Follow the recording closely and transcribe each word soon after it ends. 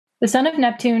The Son of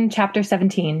Neptune, Chapter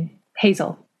 17.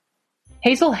 Hazel.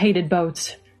 Hazel hated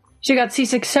boats. She got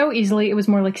seasick so easily it was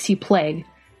more like sea plague.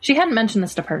 She hadn't mentioned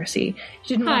this to Percy.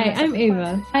 Hi, I'm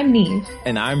Ava. I'm Neve.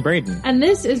 And I'm Brayden. And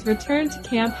this is Return to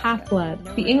Camp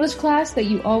Half-Blood, the English class that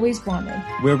you always wanted.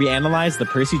 Where we analyze the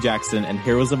Percy Jackson and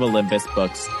Heroes of Olympus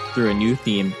books through a new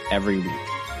theme every week.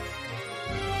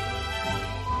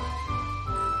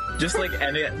 Just like the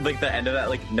end of that,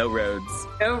 like no roads.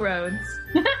 No roads.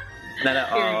 Not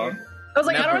at all. I was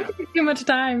like, I don't want to take too much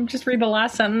time. Just read the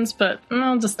last sentence, but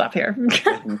I'll just stop here.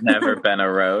 Never been a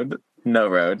road. No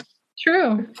road.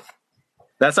 True.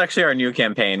 That's actually our new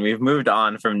campaign. We've moved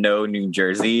on from no New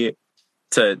Jersey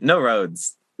to no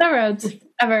roads. No roads.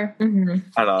 Ever. Mm-hmm.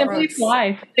 At all. Simply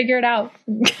fly. Figure it out.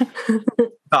 The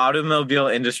automobile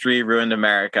industry ruined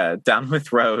America. Down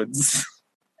with roads.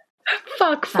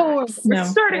 Fuck for. We're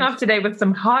starting off today with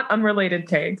some hot, unrelated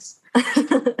takes.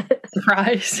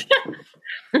 Surprise.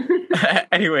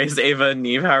 Anyways, Ava and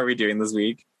Neve, how are we doing this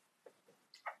week?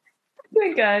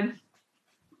 Doing good.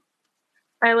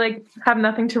 I have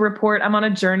nothing to report. I'm on a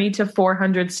journey to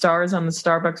 400 stars on the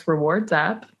Starbucks rewards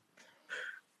app.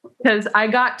 Because I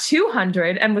got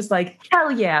 200 and was like, hell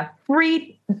yeah,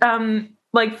 free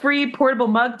portable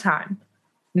mug time.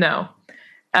 No,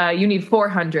 you need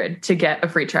 400 to get a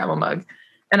free travel mug.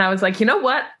 And I was like, you know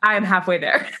what? I am halfway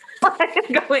there.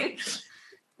 I'm going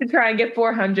to try and get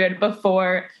 400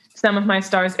 before some of my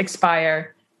stars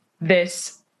expire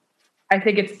I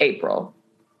think it's April.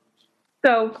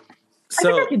 So I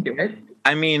think I can do it.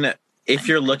 I mean, if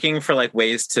you're looking for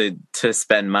ways to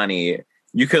spend money,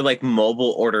 you could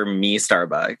mobile order me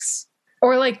Starbucks.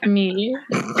 Or me.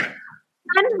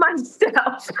 And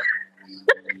myself.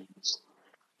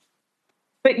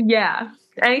 But yeah,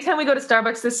 anytime we go to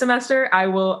Starbucks this semester, I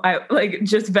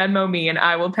just Venmo me and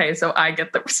I will pay so I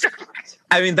get the Starbucks.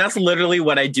 I mean, that's literally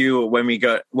what I do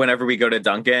whenever we go to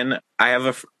Dunkin'. I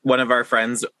have one of our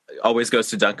friends always goes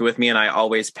to Dunkin' with me and I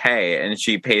always pay and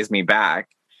she pays me back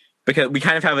because we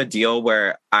kind of have a deal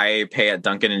where I pay at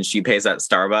Dunkin' and she pays at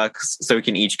Starbucks so we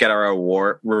can each get our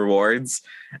rewards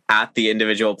at the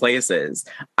individual places.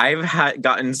 I've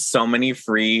gotten so many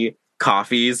free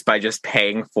coffees by just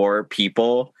paying for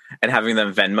people and having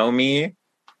them Venmo me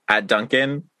at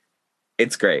Dunkin'.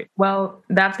 It's great. Well,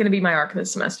 that's going to be my arc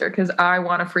this semester because I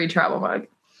want a free travel mug.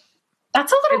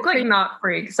 That's a little crazy. Not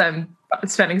free because I'm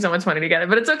spending so much money to get it,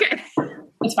 but it's okay.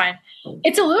 It's fine.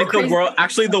 It's a little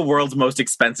crazy. The world's most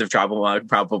expensive travel mug,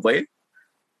 probably.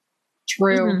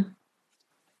 True. Mm-hmm.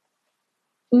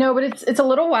 No, but it's a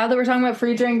little wild that we're talking about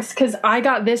free drinks because I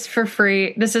got this for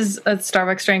free. This is a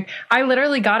Starbucks drink. I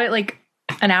literally got it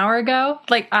an hour ago.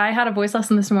 I had a voice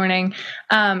lesson this morning,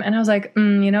 and I was like,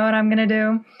 you know what I'm gonna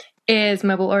do is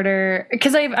mobile order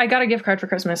because I got a gift card for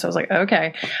Christmas. So I was like,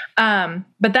 okay,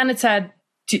 but then it said,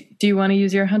 do you want to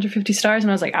use your 150 stars?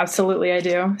 And I was like, absolutely, I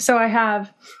do. So I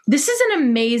have. This is an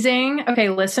amazing. Okay,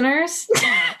 listeners,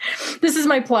 this is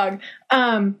my plug.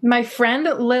 My friend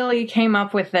Lily came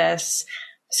up with this.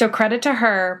 So credit to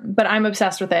her, but I'm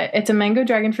obsessed with it. It's a mango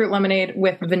dragon fruit lemonade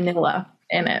with vanilla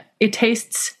in it. It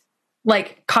tastes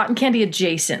like cotton candy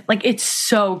adjacent. It's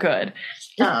so good.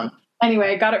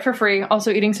 Anyway, I got it for free.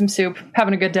 Also eating some soup.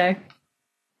 Having a good day.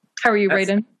 How are you,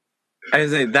 Brayden? I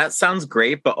was saying, that sounds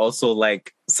great, but also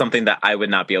something that I would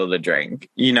not be able to drink.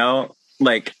 You know?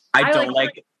 I don't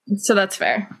like... So that's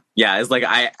fair. Yeah, it's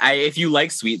I if you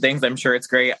like sweet things, I'm sure it's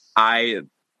great.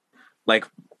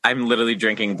 I'm literally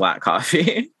drinking black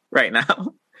coffee right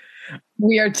now.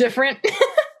 We are different.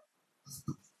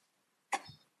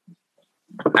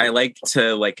 I like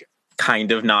to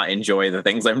kind of not enjoy the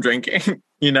things I'm drinking,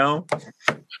 you know?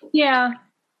 Yeah.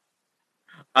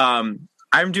 I'm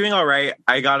doing all right.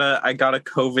 I got a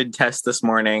COVID test this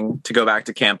morning to go back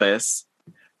to campus.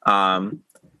 That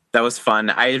was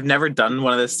fun. I've never done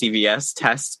one of the CVS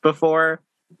tests before.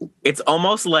 It's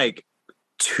almost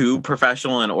too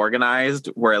professional and organized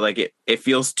where it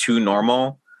feels too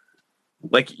normal.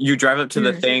 You drive up to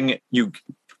the thing, you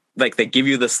they give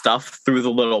you the stuff through the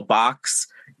little box.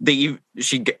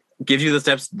 She gives you the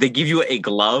steps. They give you a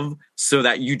glove so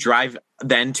that you drive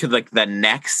then to the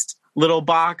next little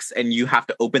box and you have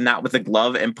to open that with a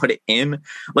glove and put it in.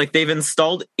 They've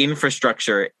installed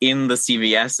infrastructure in the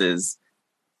CVS's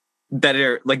that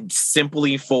are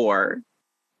simply for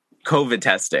COVID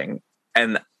testing.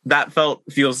 And that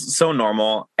feels so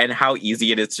normal, and how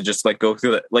easy it is to just go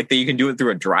through it. That you can do it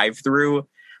through a drive-through.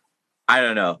 I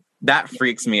don't know. That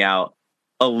freaks me out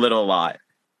a little lot.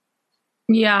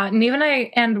 Yeah, Neve and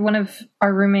I and one of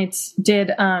our roommates did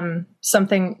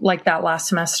something like that last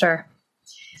semester.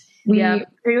 He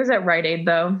was at Rite Aid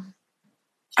though.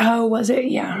 Oh, was it?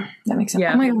 Yeah, that makes sense.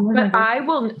 Yeah. Oh my God, But I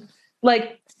will,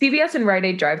 like, CVS and Rite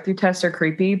Aid drive-through tests are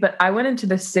creepy, but I went into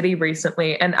the city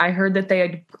recently and I heard that they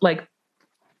had, like,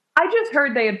 I just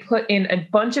heard they had put in a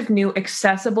bunch of new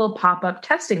accessible pop-up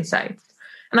testing sites.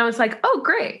 And I was like, oh,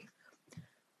 great.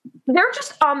 They're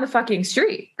just on the fucking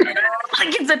street.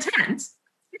 Like, it's a tent.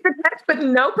 It's a tent with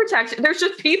no protection. There's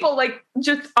just people, like,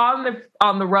 just on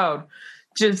the road.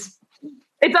 Just,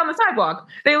 it's on the sidewalk.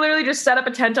 They literally just set up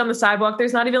a tent on the sidewalk.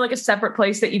 There's not even, like, a separate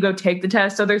place that you go take the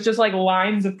test. So there's just, like,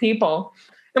 lines of people.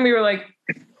 And we were like,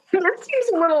 this seems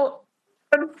a little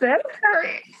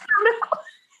unsanitary.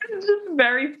 It's just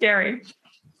very scary.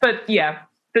 But yeah,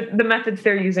 the methods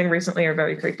they're using recently are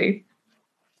very creepy.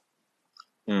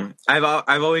 I've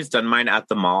always done mine at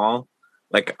the mall.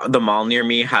 Like, the mall near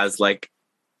me has, like,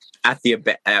 at the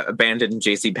abandoned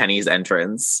JCPenney's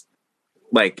entrance,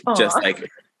 like, just like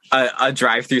a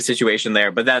drive-through situation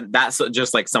there. But that's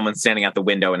just like someone standing at the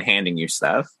window and handing you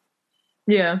stuff.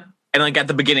 Yeah. And like at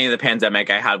the beginning of the pandemic,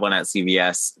 I had one at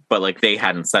CVS, but like they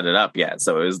hadn't set it up yet.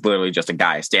 So it was literally just a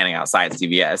guy standing outside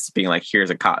CVS being like, here's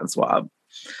a cotton swab.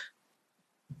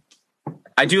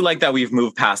 I do like that we've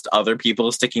moved past other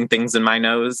people sticking things in my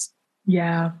nose.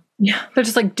 Yeah. Yeah, they're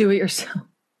just like, do it yourself.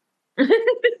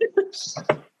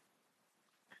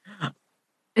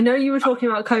 I know you were talking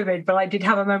about COVID, but I did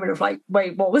have a moment of like,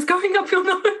 wait, what was going up your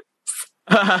nose?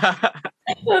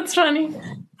 That's funny.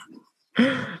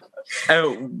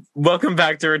 Welcome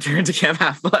back to Return to Camp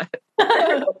Half-Blood.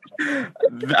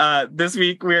 This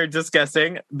week we are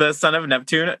discussing The Son of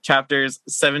Neptune, chapters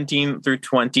 17 through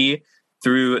 20,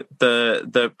 through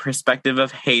the perspective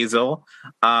of Hazel,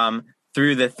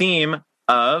 through the theme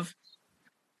of,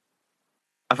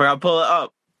 I forgot to pull it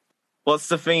up. What's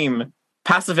the theme?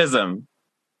 Pacifism.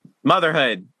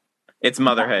 Motherhood. It's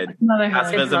motherhood.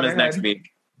 Pacifism is next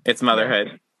week. It's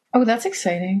motherhood. Oh, that's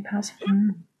exciting.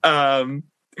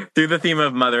 Through the theme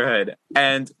of motherhood.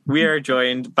 And we are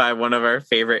joined by one of our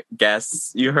favorite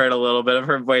guests. You heard a little bit of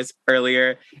her voice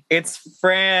earlier. It's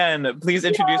Fran. Please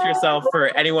introduce yourself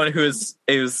for anyone who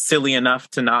is silly enough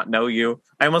to not know you.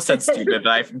 I almost said stupid,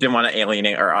 but I didn't want to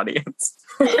alienate our audience.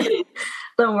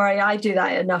 Don't worry, I do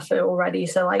that enough already.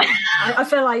 So like, I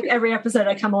feel like every episode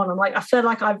I come on, I'm like, I feel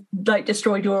like I've like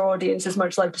destroyed your audience as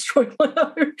much as I've destroyed my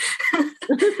own.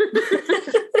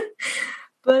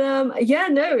 But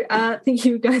thank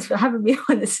you guys for having me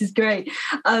on. This is great.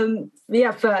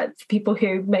 For people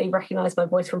who may recognize my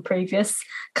voice from previous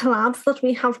collabs that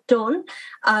we have done,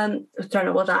 I don't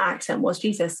know what that accent was,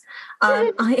 Jesus.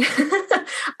 I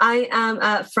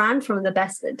am Fran from the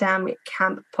Best Damn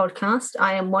Camp podcast.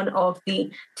 I am one of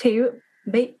the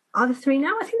are there three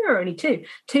now? I think there are only two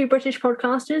British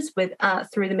podcasters, with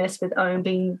Through the Mist with Owen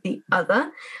being the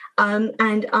other.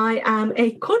 And I am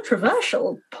a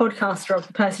controversial podcaster of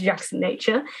the Percy Jackson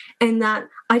nature, in that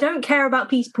I don't care about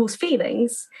people's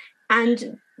feelings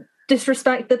and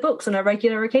disrespect the books on a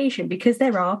regular occasion because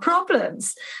there are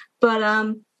problems.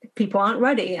 But people aren't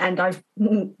ready, and I've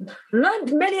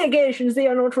learned many occasions they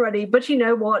are not ready, but you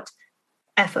know what?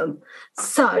 F them.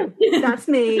 So that's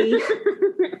me.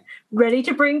 Ready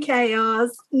to bring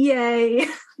chaos. Yay.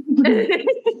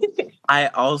 I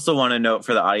also want to note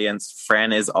for the audience,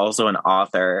 Fran is also an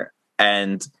author,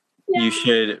 and you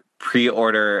should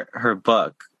pre-order her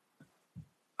book.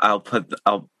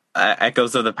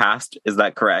 Echoes of the Past. Is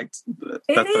that correct? That's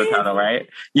the title, right?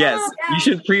 Yes. You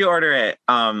should pre-order it.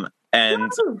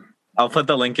 And I'll put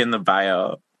the link in the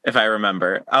bio if I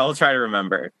remember. I'll try to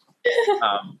remember.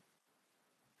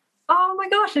 Oh my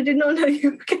gosh, I did not know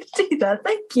you were going to do that.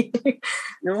 Thank you.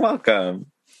 You're welcome.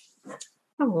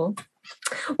 Oh.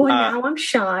 Well, now I'm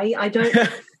shy. I don't...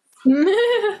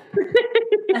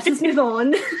 Let's just move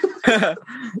on.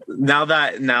 Now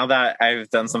that I've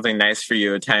done something nice for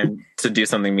you, time to do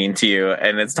something mean to you,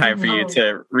 and it's time for you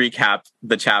to recap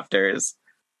the chapters.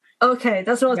 Okay,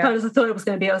 that's not as bad as I thought it was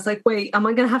going to be. I was like, wait, am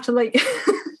I going to have to like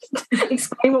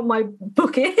explain what my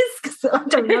book is? Because I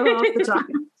don't know half the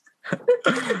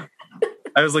time.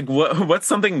 I was like, what's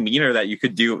something meaner that you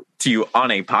could do to you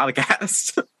on a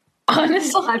podcast?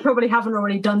 Honestly, I probably haven't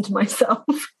already done to myself.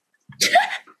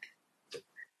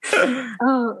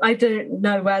 I don't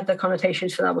know where the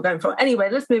connotations for that were going for. Anyway,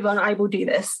 let's move on. I will do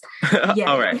this.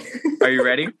 All right. Are you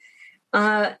ready?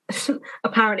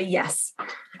 Apparently, yes.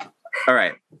 All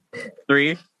right.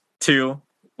 3, 2,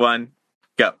 1,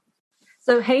 go.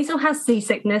 So Hazel has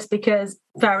seasickness because,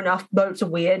 fair enough, boats are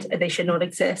weird. They should not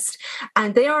exist.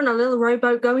 And they are on a little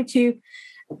rowboat going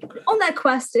on their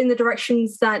quest in the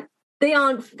directions that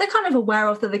they're kind of aware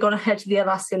of that. They got to head to the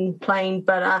Alaskan plain,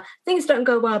 but things don't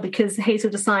go well because Hazel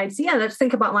decides, let's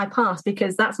think about my past,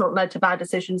 because that's not led to bad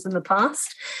decisions in the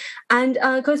past, and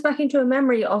goes back into a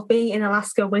memory of being in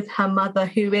Alaska with her mother,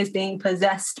 who is being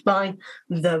possessed by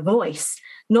the voice,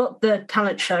 not the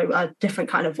talent show, a different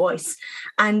kind of voice.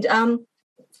 And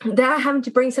they're having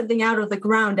to bring something out of the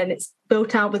ground, and it's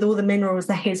built out with all the minerals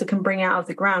that Hazel can bring out of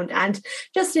the ground. And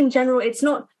just in general, it's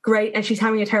not great, and she's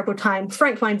having a terrible time.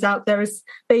 Frank finds out there is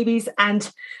babies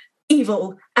and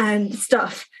evil and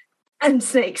stuff and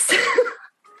snakes.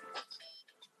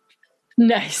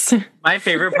 Nice. My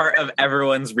favorite part of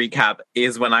everyone's recap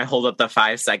is when I hold up the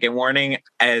 5-second warning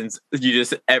and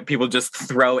people just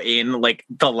throw in like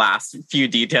the last few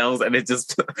details, and it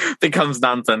just becomes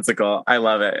nonsensical. I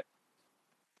love it.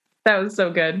 That was so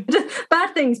good.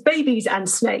 Bad things, babies and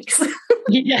snakes.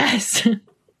 Yes.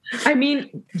 I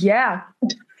mean, yeah.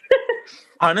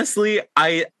 Honestly,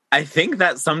 I think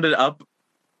that summed it up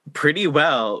pretty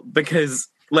well, because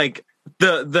like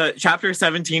the chapter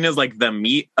 17 is like the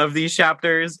meat of these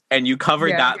chapters, and you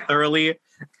covered that thoroughly,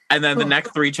 and then the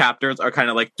next 3 chapters are kind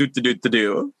of like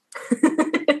do.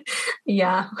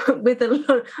 Yeah, with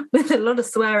a lot of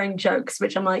swearing jokes,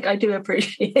 which I'm like, I do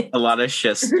appreciate. A lot of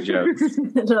schist jokes.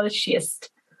 A lot of schist.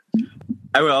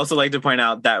 I would also like to point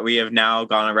out that we have now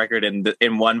gone on record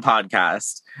in one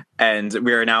podcast, and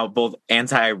we are now both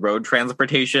anti-road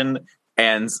transportation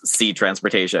and sea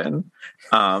transportation.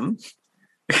 I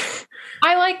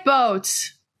like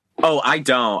boats. Oh, I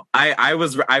don't. I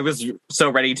was so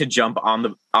ready to jump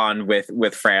on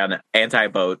with Fran,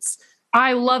 anti-boats.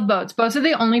 I love boats. Boats are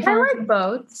the only form. I like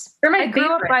boats. They're my I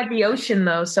grew up favorite. by the ocean,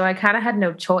 though, so I kind of had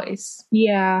no choice.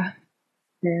 Yeah.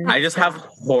 I just have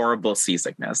horrible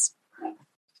seasickness.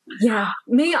 Yeah,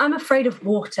 me, I'm afraid of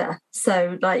water.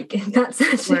 So, like, that's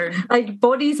actually, like,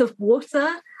 bodies of water,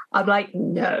 I'm like,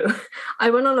 no. I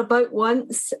went on a boat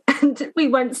once, and we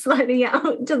went slightly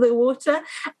out into the water,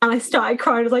 and I started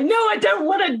crying. I was like, no, I don't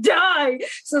want to die.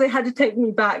 So they had to take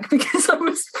me back because I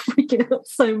was freaking out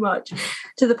so much,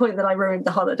 to the point that I ruined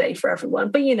the holiday for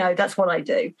everyone. But, that's what I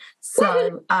do.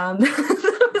 So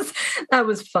that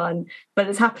was fun, but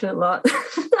it's happened a lot.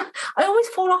 I always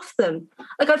fall off them.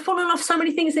 Like, I'd fallen off so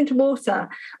many things into water.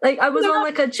 Like, I was on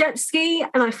like a jet ski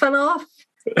and I fell off.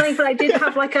 Like, but I did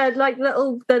have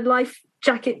the life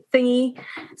jacket thingy,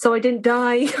 so I didn't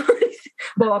die.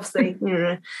 Well, obviously,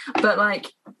 but like,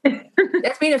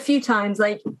 there's been a few times.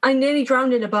 Like, I nearly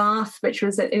drowned in a bath, which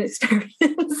was an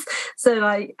experience. So,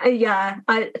 like,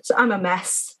 I'm a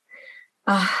mess.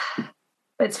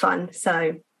 It's fun,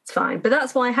 so it's fine. But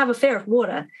that's why I have a fear of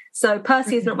water. So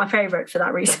Percy is not my favorite for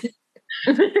that reason.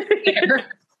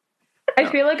 I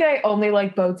feel like I only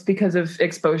like boats because of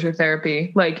exposure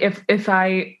therapy. Like, if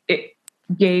I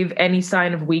gave any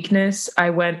sign of weakness,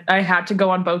 I had to go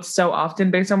on boats so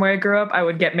often based on where I grew up, I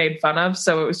would get made fun of.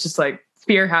 So it was just like,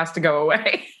 fear has to go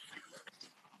away.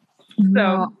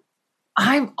 No,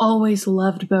 I've always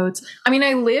loved boats. I mean,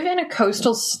 I live in a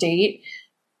coastal state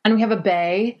and we have a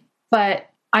bay, but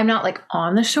I'm not like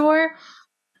on the shore.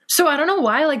 So I don't know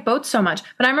why I like boats so much,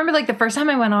 but I remember like the first time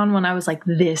I went on one, I was like,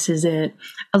 this is it.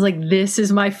 I was like, this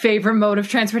is my favorite mode of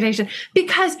transportation,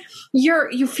 because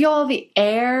you feel all the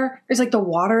air. There's like the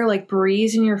water like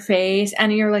breeze in your face,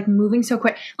 and you're like moving so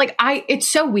quick. Like it's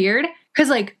so weird because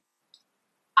like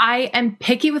I am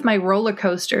picky with my roller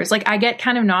coasters. Like I get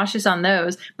kind of nauseous on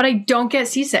those, but I don't get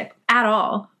seasick at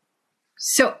all.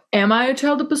 So am I a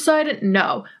child of Poseidon?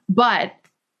 No, but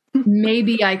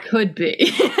maybe I could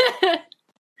be.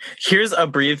 Here's a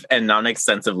brief and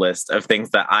non-extensive list of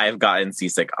things that I've gotten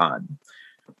seasick on.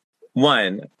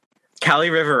 1,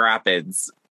 Cali River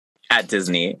Rapids at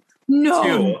Disney.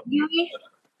 No.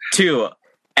 2,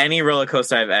 any roller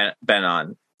coaster I've been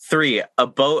on. 3, a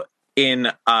boat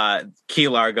in Key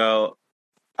Largo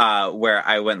where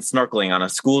I went snorkeling on a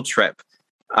school trip.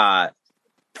 4,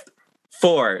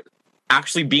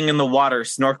 actually being in the water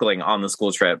snorkeling on the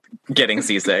school trip, getting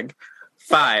seasick.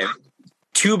 5,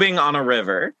 tubing on a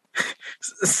river.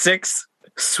 6,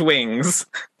 swings.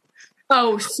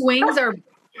 Oh, swings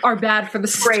are bad for the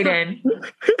Straight in.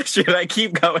 Should I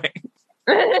keep going?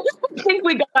 I think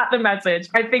we got the message.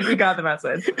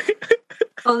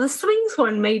 Oh, the swings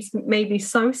one made me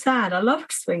so sad. I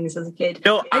loved swings as a kid.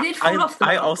 No, I did fall off them.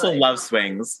 I also love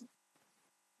swings.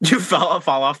 You fall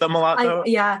off them a lot, though?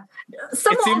 Yeah.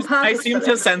 Somewhat on purpose, I seem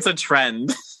to sense a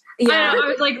trend. Yeah. I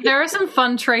was like, there are some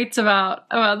fun traits about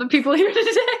the people here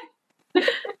today.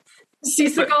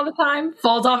 Seasick all the time,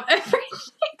 falls off everything.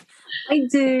 I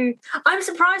do. I'm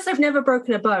surprised I've never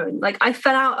broken a bone. Like, I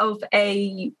fell out of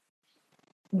a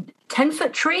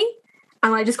 10-foot tree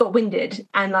and I just got winded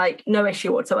and like no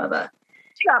issue whatsoever.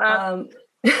 Shut up.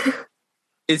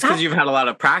 It's because you've had a lot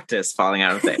of practice falling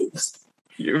out of things.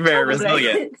 You're very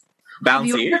resilient. Have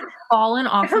you Bouncy. ever fallen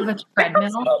off of a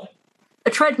treadmill? A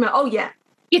treadmill. Oh yeah.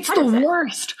 It's the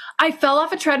worst. I fell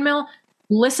off a treadmill.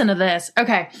 Listen to this.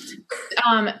 Okay.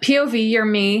 POV, you're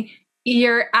me.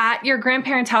 You're at your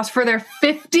grandparents' house for their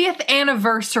 50th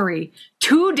anniversary,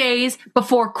 2 days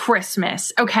before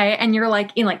Christmas. Okay. And you're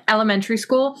like in like elementary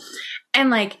school. And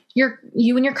like you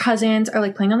and your cousins are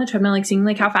like playing on the treadmill, like seeing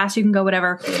like how fast you can go,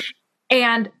 whatever.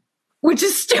 And which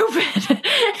is stupid. And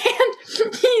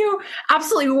you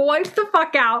absolutely wipe the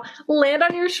fuck out, land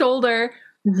on your shoulder,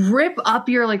 rip up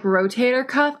your like rotator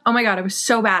cuff. Oh my God, it was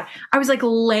so bad. I was like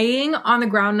laying on the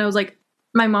ground and I was like,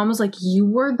 my mom was like, you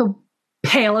were the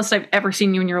palest I've ever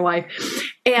seen you in your life.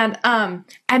 And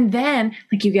then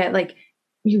like you get like,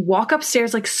 you walk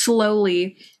upstairs like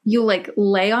slowly, you like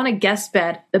lay on a guest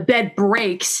bed, the bed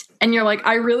breaks, and you're like,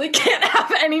 I really can't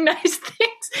have any nice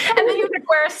things. And then you could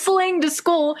wear a sling to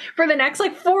school for the next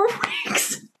like 4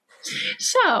 weeks.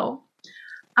 So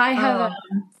I have,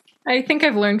 I think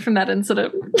I've learned from that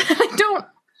incident. I don't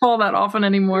fall that often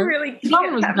anymore. Really that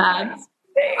one was bad.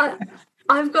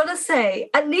 I've got to say,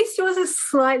 at least yours is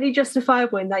slightly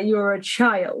justifiable in that you were a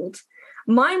child.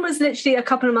 Mine was literally a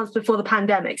couple of months before the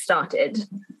pandemic started.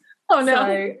 Oh no.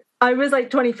 So I was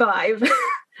like 25.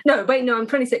 No, wait, no, I'm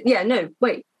 26. Yeah, no,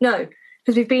 wait, no.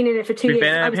 Because we've been in it for 2 years. We've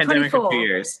been in I a was pandemic 24. for 2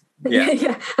 years. Yeah,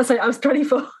 Yeah. I was like, I was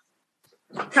 24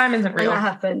 Time isn't when real. that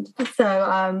happened.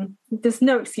 So there's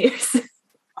no excuse.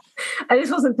 I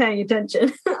just wasn't paying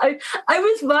attention. I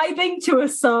was vibing to a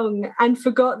song and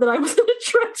forgot that I was on a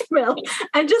treadmill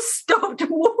and just stopped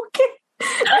walking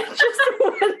and just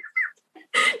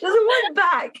went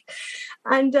back.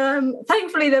 And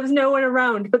thankfully there was no one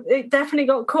around, but it definitely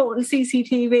got caught on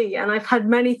CCTV, and I've had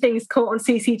many things caught on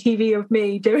CCTV of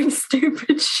me doing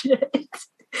stupid shit.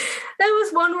 There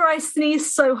was one where I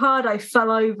sneezed so hard I fell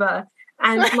over,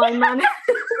 and my man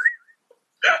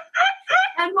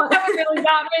That really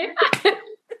got me.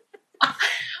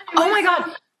 Oh my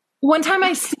God. One time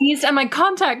I sneezed and my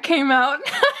contact came out.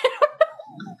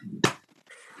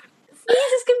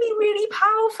 Sneezes can be really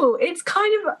powerful. It's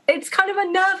kind of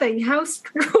unnerving how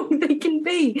strong they can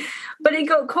be. But it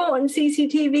got caught on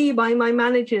CCTV by my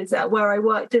managers at where I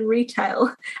worked in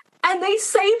retail. And they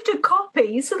saved a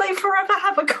copy, so they forever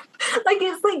have a copy. Like,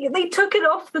 it's like they took it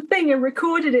off the thing and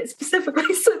recorded it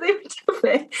specifically so they would have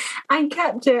it and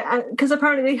kept it. Because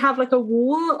apparently they have like a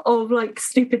wall of like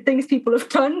stupid things people have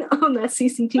done on their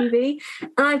CCTV.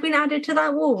 And I've been added to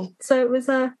that wall. So it was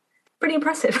pretty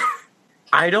impressive.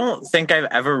 I don't think I've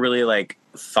ever really like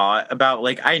thought about,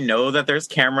 like, I know that there's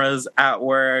cameras at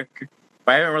work,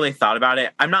 but I haven't really thought about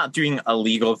it. I'm not doing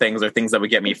illegal things or things that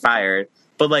would get me fired.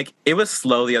 But, like, it was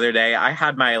slow the other day. I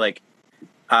had my, like,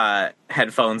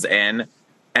 headphones in,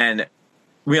 and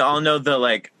we all know the,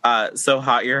 like, So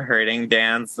Hot You're Hurting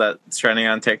dance that's trending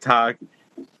on TikTok.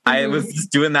 Mm-hmm. I was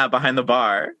just doing that behind the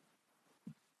bar.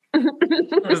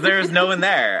 Because there was no one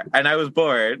there, and I was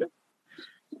bored.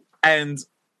 And,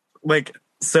 like,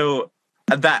 so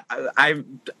that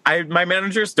my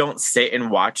managers don't sit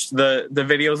and watch the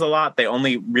videos a lot. They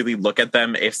only really look at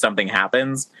them if something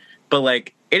happens. But,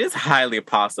 like, it is highly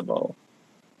possible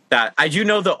that I do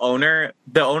know the owner,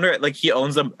 like, he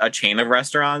owns a chain of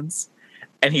restaurants,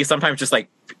 and he sometimes just, like,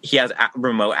 he has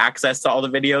remote access to all the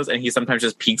videos, and he sometimes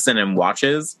just peeks in and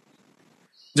watches.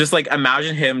 Just, like,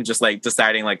 imagine him just, like,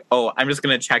 deciding, like, oh, I'm just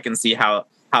going to check and see how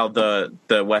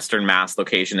the Western Mass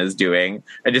location is doing,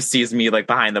 and just sees me, like,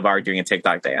 behind the bar doing a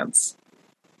TikTok dance.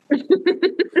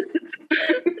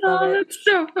 Oh, that's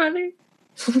so funny.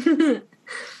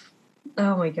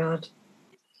 Oh my God.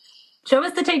 Show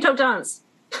us the TikTok dance.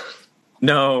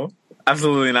 No,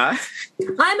 absolutely not.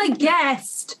 I'm a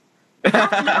guest. That's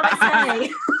what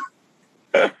I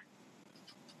say.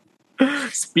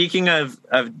 Speaking of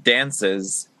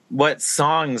dances, what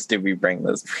songs did we bring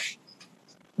this week?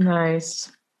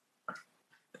 Nice.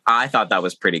 I thought that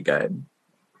was pretty good.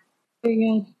 Very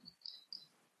good.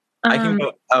 I can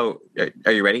go. Oh,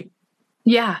 are you ready?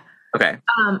 Yeah. Okay.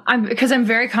 I'm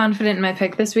very confident in my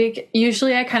pick this week.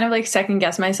 Usually I kind of like second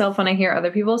guess myself when I hear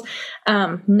other people's.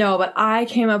 No, but I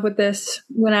came up with this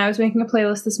when I was making a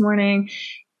playlist this morning,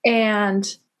 and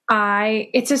I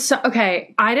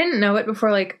didn't know it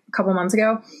before like a couple months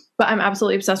ago, but I'm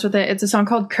absolutely obsessed with it. It's a song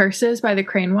called Curses by the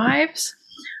Crane Wives.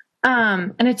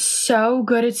 And it's so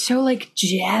good. It's so like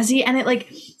jazzy, and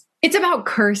it's about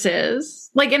curses.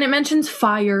 Like, and it mentions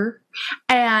fire.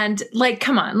 And like,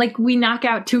 come on, like we knock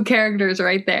out two characters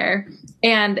right there.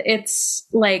 And it's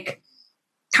like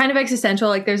kind of existential.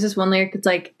 Like there's this one lyric that's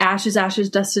like ashes, ashes,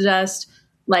 dust to dust.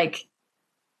 like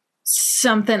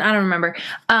something, I don't remember.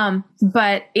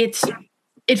 But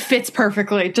it fits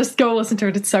perfectly. Just go listen to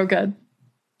it. It's so good.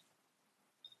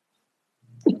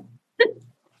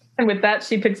 And with that,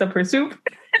 she picks up her soup.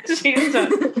 She's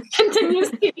done.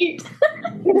 Continues to eat.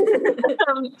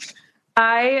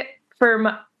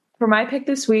 For my pick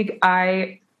this week,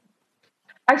 I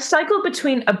cycled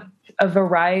between a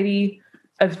variety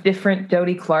of different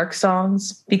Dodie Clark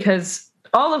songs because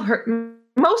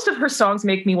most of her songs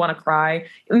make me want to cry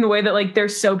in the way that like they're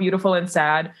so beautiful and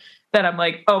sad that I'm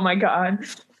like, oh my God.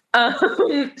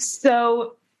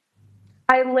 So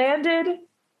I landed,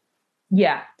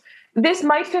 this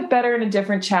might fit better in a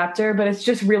different chapter, but it's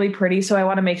just really pretty. So I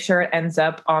want to make sure it ends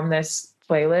up on this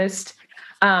playlist.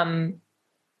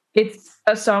 It's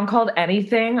a song called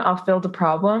Anything I'll Fill the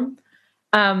Problem.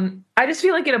 I just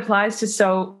feel like it applies to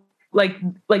so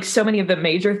many of the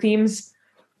major themes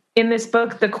in this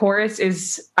book. The chorus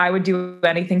is, I would do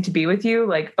anything to be with you,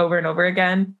 like over and over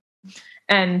again.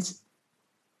 And,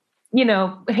 you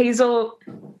know, Hazel,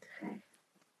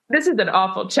 this is an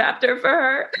awful chapter for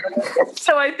her.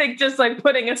 So I think just like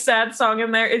putting a sad song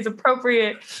in there is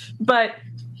appropriate. But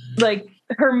like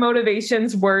her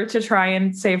motivations were to try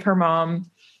and save her mom,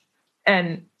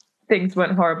 and things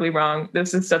went horribly wrong.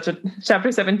 This is such a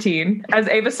chapter 17. As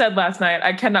Ava said last night,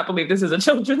 I cannot believe this is a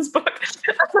children's book.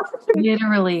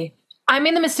 Literally. I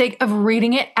made the mistake of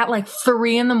reading it at like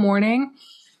 3 a.m.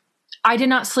 I did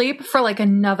not sleep for like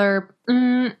another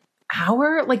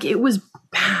hour. Like it was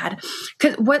bad.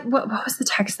 Cause what was the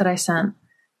text that I sent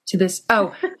to this?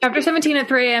 Oh, chapter 17 at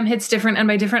 3 a.m. hits different. And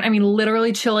by different, I mean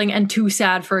literally chilling and too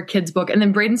sad for a kid's book. And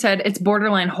then Braden said it's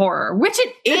borderline horror, which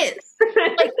it is.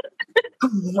 Like,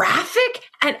 graphic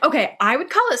and okay, I would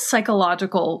call it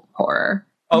psychological horror.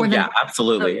 Oh yeah,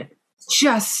 absolutely.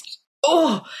 Just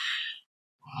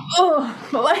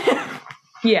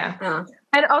yeah.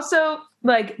 And also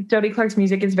like Dodie Clark's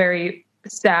music is very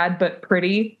sad but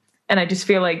pretty, and I just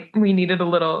feel like it needed a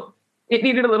little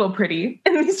pretty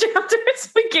in these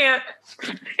chapters. We can't.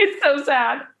 It's so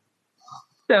sad.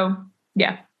 So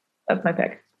yeah, that's my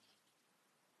pick.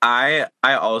 I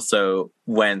also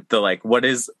went the like, what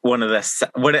is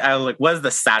the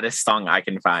saddest song I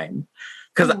can find?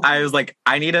 Because I was like,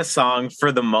 I need a song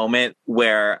for the moment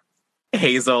where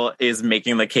Hazel is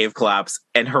making the cave collapse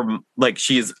and her like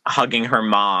she's hugging her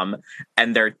mom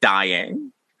and they're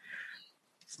dying.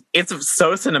 It's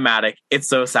so cinematic. It's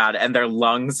so sad, and their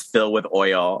lungs fill with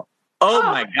oil. Oh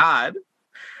my God.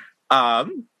 I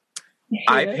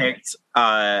picked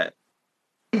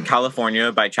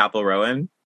California by Chappell Rowan.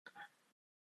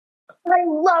 I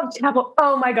love Chappell.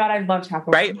 Oh my God, I love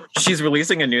Chappell. Right? She's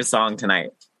releasing a new song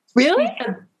tonight. Really?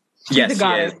 Yes, she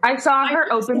is. I saw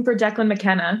her open for Declan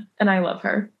McKenna, and I love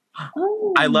her.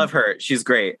 I love her. She's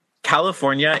great.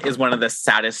 California is one of the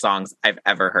saddest songs I've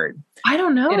ever heard. I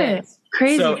don't know it.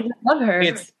 Crazy. So, I love her.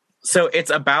 It's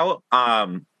about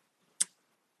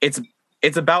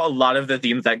it's about a lot of the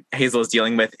themes that Hazel is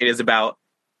dealing with. It is about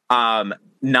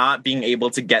not being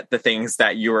able to get the things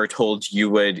that you were told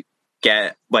you would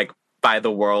get, like by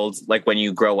the world, like when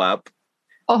you grow up.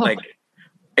 Like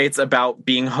it's about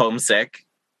being homesick.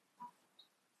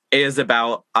 It is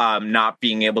about not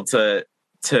being able to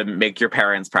make your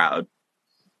parents proud.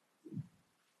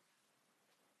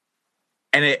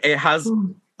 And it has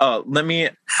let me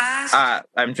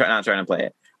I'm not trying to play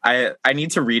it. I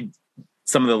need to read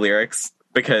some of the lyrics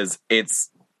because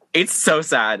it's so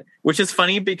sad, which is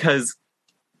funny because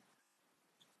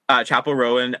Chappell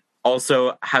Rowan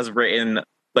also has written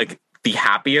like the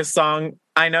happiest song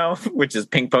I know, which is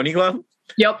Pink Pony Club.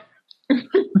 Yep.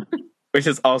 Which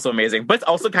is also amazing, but it's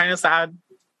also kind of sad.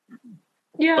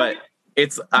 Yeah. But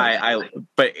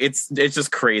it's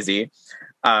just crazy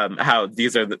how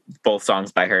these are both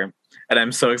songs by her. And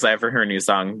I'm so excited for her new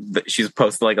song. She's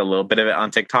posted like a little bit of it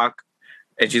on TikTok,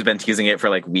 and she's been teasing it for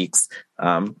like weeks.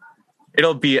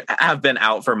 It'll have been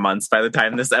out for months by the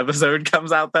time this episode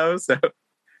comes out, though. So,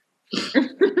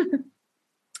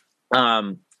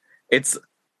 it's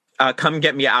Come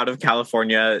Get Me Out of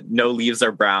California. No leaves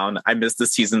are brown. I miss the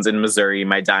seasons in Missouri,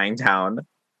 my dying town.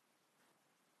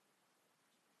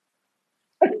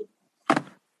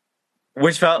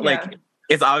 Which felt like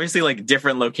it's obviously like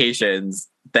different locations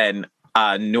than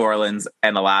New Orleans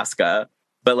and Alaska,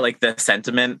 but like the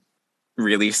sentiment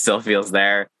really still feels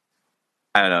there.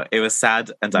 I don't know. It was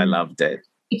sad and I loved it.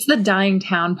 It's the dying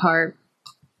town part.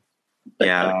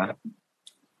 Yeah.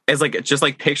 It's like, just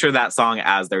like picture that song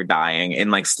as they're dying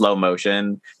in like slow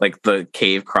motion, like the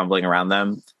cave crumbling around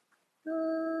them.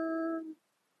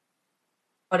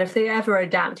 But if they ever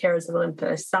adapt Heroes of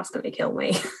Olympus, that's going to kill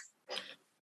me.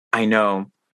 I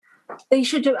know. They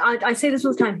should do. I say this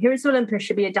all the time. Heroes of Olympus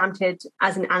should be adapted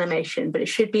as an animation, but it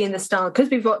should be in the style because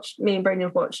we've watched. Me and Brandon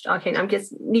have watched Arcane. I'm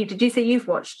just. Did you say you've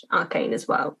watched Arcane as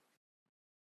well?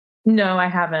 No, I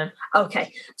haven't.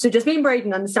 Okay, so just me and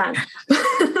Braden understand.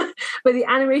 But the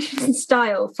animation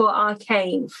style for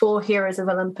Arcane, for Heroes of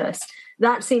Olympus,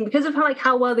 that scene, because of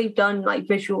how well they've done like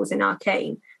visuals in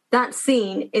Arcane, that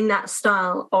scene in that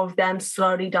style of them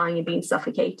slowly dying and being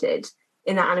suffocated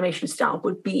in that animation style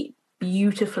would be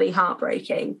beautifully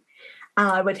heartbreaking. And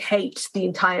I would hate the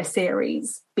entire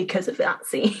series because of that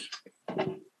scene.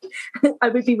 I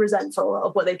would be resentful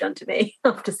of what they've done to me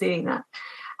after seeing that,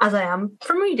 as I am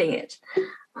from reading it.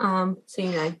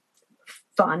 So,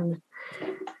 fun.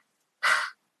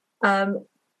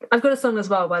 I've got a song as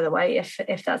well, by the way,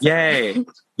 if that's Yay. okay.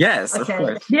 Yes, Okay. of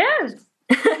course. Yes.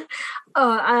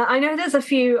 I know there's a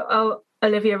few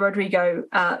Olivia Rodrigo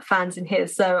fans in here,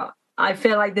 so I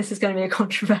feel like this is going to be a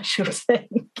controversial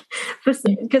thing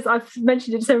because I've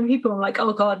mentioned it to so many people. I'm like,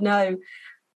 oh God, no.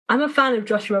 I'm a fan of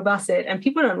Joshua Bassett, and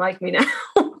people don't like me now.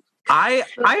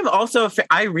 I'm also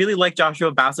I really like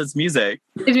Joshua Bassett's music.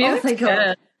 His music's thank God.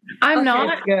 good. I'm Okay.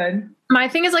 not. It's good. My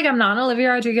thing is I'm not an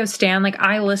Olivia Rodrigo stan. Like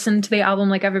I listened to the album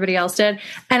like everybody else did,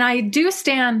 and I do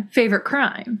stan Favorite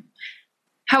Crime.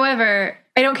 However,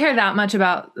 I don't care that much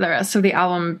about the rest of the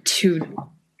album to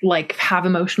like have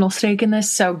emotional stake in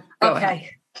this. So go ahead.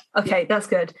 Okay, that's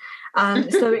good.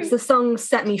 So it's the song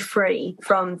 "Set Me Free"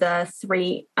 from the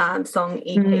 3-song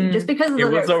EP. Just because of the It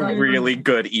was lyrics, a like, really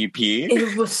good E EP.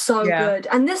 it was so Yeah. good.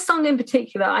 And this song in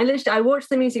particular, I watched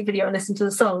the music video and listened to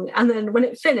the song, and then when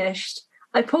it finished,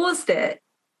 I paused it,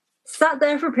 sat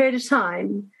there for a period of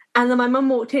time, and then my mum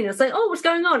walked in and was like, "Oh, what's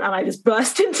going on?" And I just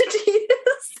burst into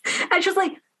tears. And she was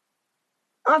like,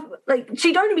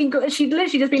 she'd literally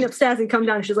just been upstairs and come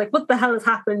down. And she was like, "What the hell has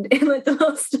happened in like the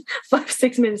last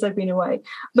 5-6 minutes I've been away?"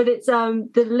 But it's the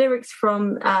lyrics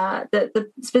from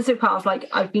the specific part of like,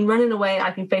 "I've been running away,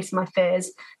 I've been facing my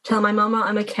fears. Tell my mama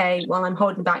I'm okay while I'm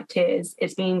holding back tears.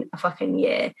 It's been a fucking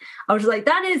year." I was like,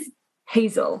 that is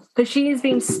Hazel, because she has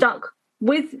been stuck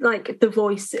with like the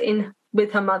voice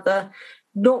with her mother,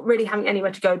 not really having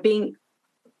anywhere to go, being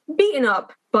beaten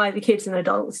up by the kids and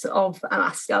adults of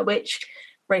Alaska, which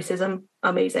racism,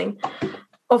 amazing.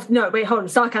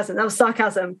 Sarcasm. That was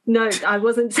sarcasm. No, I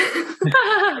wasn't.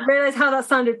 I realized how that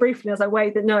sounded briefly. I was like,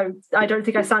 wait, no, I don't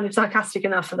think I sounded sarcastic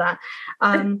enough for that.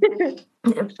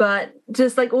 But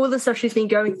just like all the stuff she's been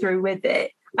going through with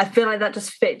it, I feel like that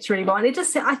just fits really well. And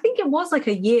I think it was like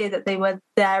a year that they were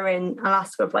there in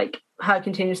Alaska of like her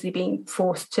continuously being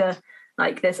forced to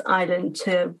like this island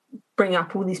to bring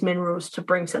up all these minerals to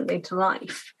bring something to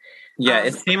life. Yeah,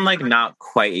 it seemed like not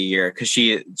quite a year because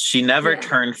she never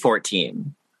turned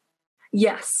 14.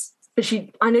 Yes, but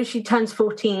I know she turns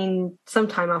 14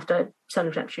 sometime after Son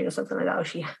of Neptune or something like that. Or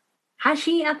has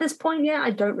she at this point yet?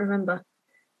 I don't remember.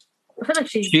 I feel like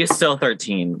she's still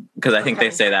 13 because I think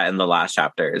they say that in the last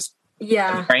chapters.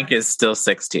 Yeah, and Frank is still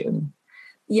 16.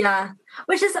 Yeah,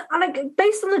 which is like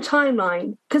based on the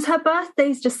timeline, because her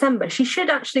birthday's December. She should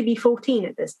actually be 14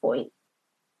 at this point.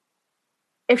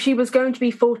 If she was going to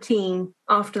be 14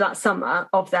 after that summer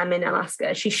of them in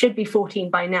Alaska, she should be 14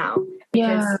 by now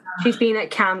because she's been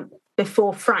at camp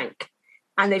before Frank,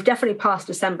 and they've definitely passed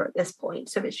December at this point.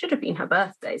 So it should have been her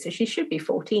birthday. So she should be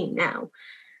 14 now.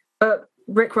 But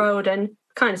Rick Riordan,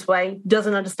 kindest way,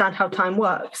 doesn't understand how time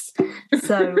works.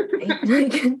 So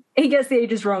he gets the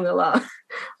ages wrong a lot.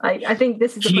 I think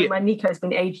this is the point where Nico's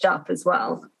been aged up as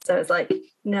well. So it's like,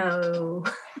 no.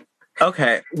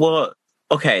 Okay, well,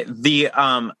 okay. The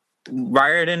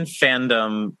Riordan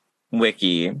fandom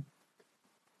wiki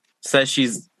says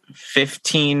she's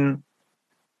 15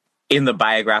 in the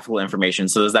biographical information.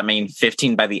 So does that mean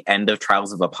 15 by the end of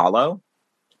Trials of Apollo?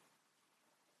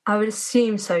 I would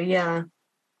assume so, yeah.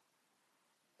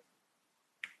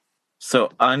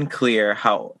 So unclear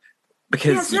how,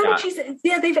 because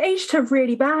they've aged her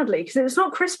really badly because it's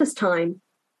not Christmas time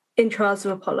in Trials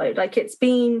of Apollo. Like it's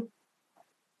been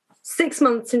 6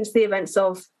 months since the events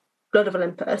of Blood of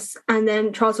Olympus, and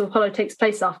then Trials of Apollo takes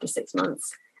place after 6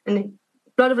 months, and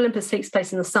Blood of Olympus takes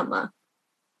place in the summer.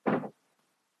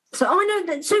 So I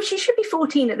know that. So she should be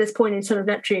 14 at this point in Son of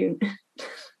Neptune.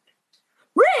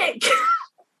 Rick.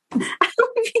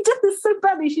 If you did this so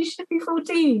badly, she should be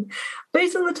 14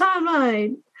 based on the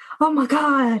timeline. Oh my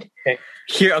god.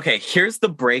 Here's the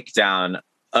breakdown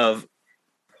of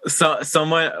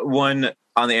someone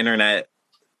on the internet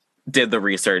did the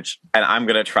research, and I'm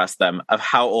gonna trust them, of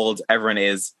how old everyone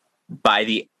is by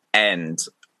the end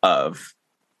of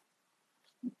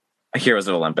Heroes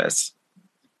of Olympus.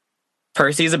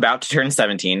 Percy's about to turn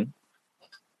 17.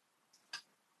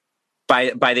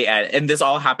 by the end, and this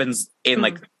all happens in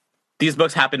like these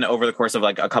books happen over the course of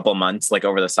like a couple months, like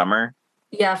over the summer.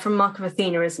 Yeah, from Mark of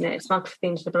Athena, isn't it? It's Mark of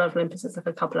Athena to the Blood of Olympus. It's like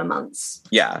a couple of months.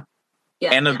 Yeah.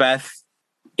 Annabeth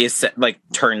is like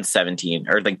turned 17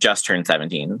 or like just turned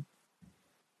 17.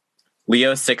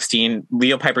 Leo's 16.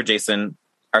 Leo, Piper, Jason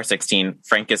are 16.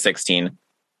 Frank is 16.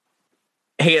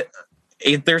 Hey,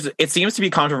 it seems to be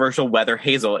controversial whether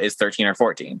Hazel is 13 or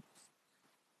 14.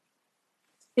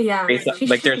 Yeah,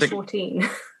 she's 14.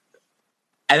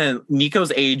 And then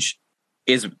Nico's age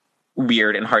is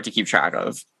weird and hard to keep track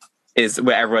of, is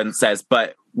what everyone says.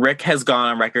 But Rick has gone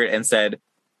on record and said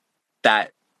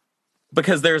that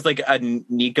because there's like a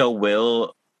Nico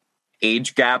Will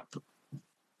age gap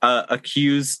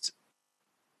accused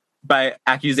by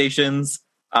accusations,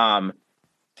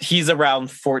 he's around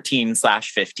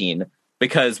 14/15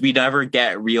 because we never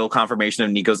get real confirmation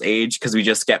of Nico's age because we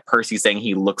just get Percy saying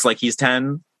he looks like he's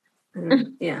 10.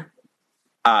 Yeah.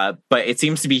 But it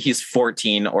seems to be he's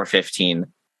 14 or 15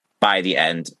 by the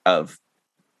end of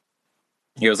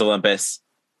Heroes of Olympus.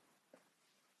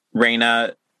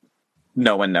 Raina,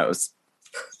 no one knows.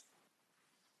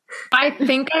 I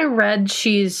think I read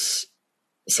she's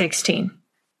 16.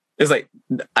 It's like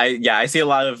I see a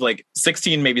lot of like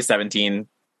 16, maybe 17.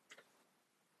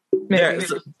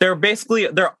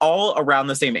 They're all around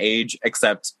the same age,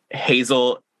 except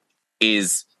Hazel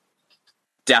is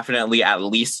definitely at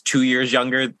least 2 years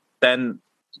younger than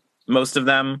most of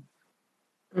them.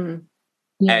 Mm-hmm.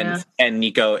 Yeah. And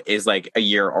Nico is like a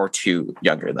year or two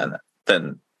younger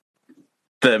than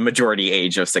the majority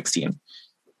age of 16.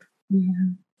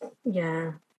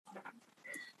 Yeah.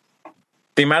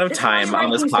 The amount of time on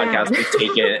this podcast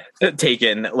we've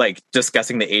taken like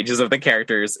discussing the ages of the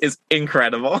characters is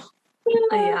incredible.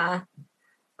 Yeah.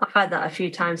 I've had that a few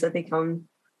times, I think, on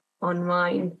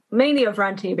mine. Mainly of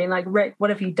ranting, being like, Rick, what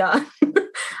have you done?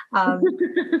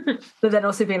 But then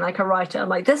also being like a writer, I'm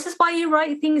like, this is why you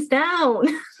write things down.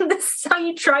 This is how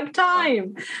you track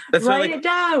time. Write it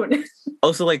down.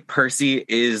 Also, like, Percy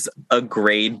is a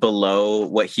grade below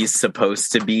what he's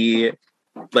supposed to be.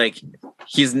 Like,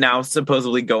 he's now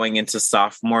supposedly going into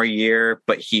sophomore year,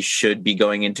 but he should be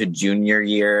going into junior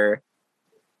year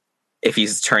if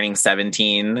he's turning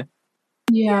 17.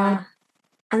 Yeah.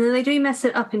 And then they do mess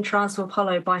it up in Trials of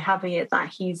Apollo by having it that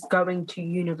he's going to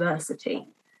university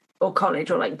or college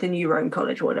or like the New Rome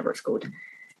College or whatever it's called.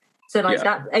 So like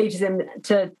that ages him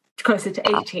to closer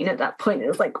to 18 at that point. It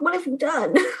was like, what have you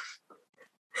done?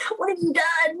 What have you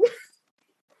done?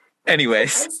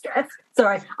 Anyways.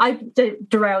 Sorry, I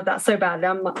derailed that so badly.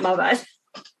 My bad.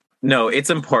 No, it's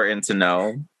important to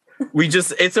know.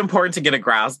 It's important to get a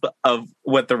grasp of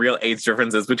what the real age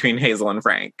difference is between Hazel and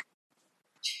Frank.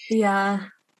 Yeah.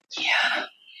 Yeah.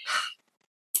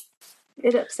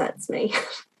 It upsets me.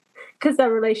 Because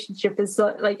their relationship is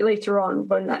so, like later on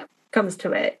when that comes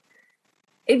to it,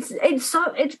 it's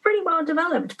pretty well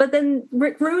developed, but then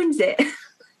Rick ruins it.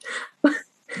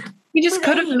 He just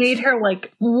could have made her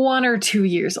like 1 or 2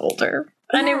 years older,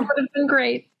 and it would have been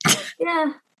great.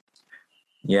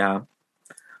 Yeah.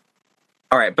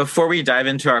 All right. Before we dive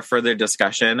into our further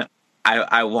discussion,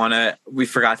 we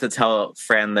forgot to tell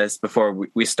Fran this before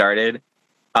we started.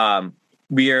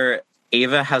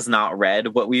 Ava has not read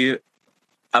what we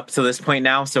up to this point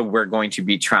now, so we're going to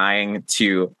be trying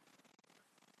to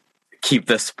keep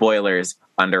the spoilers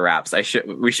under wraps.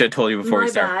 We should have told you before we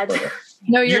start.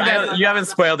 No, you're good. You haven't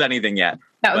spoiled anything yet.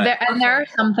 No, there are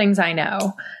some things I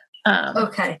know.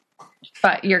 Okay.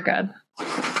 But you're good.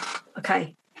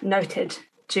 Okay. Noted,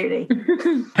 Julie.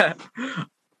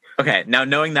 Okay, now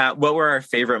knowing that, what were our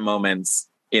favorite moments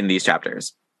in these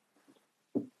chapters?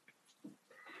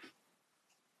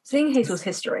 Seeing Hazel's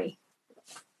history.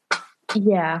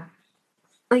 Yeah.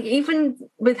 Like, even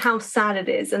with how sad it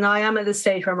is, and I am at the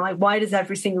stage where I'm like, why does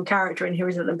every single character in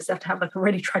Heroes of Olympus have to have like a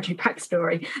really tragic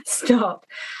backstory? Stop.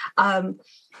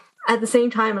 At the same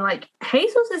time, I'm like,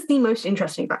 Hazel's is the most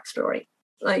interesting backstory.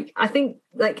 Like, I think,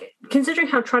 like, considering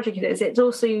how tragic it is, it's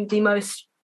also the most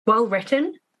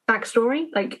well-written backstory.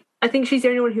 Like, I think she's the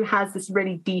only one who has this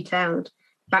really detailed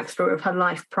backstory of her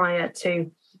life prior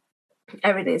to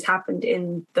everything that's happened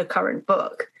in the current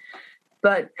book.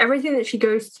 But everything that she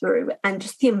goes through and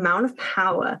just the amount of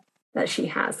power that she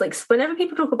has. Like, whenever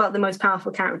people talk about the most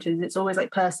powerful characters, it's always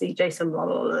like Percy, Jason, blah,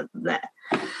 blah, blah, blah.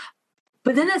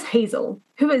 But then there's Hazel,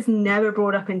 who is never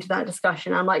brought up into that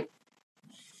discussion. I'm like,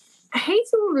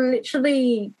 Hazel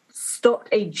literally stopped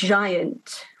a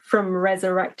giant from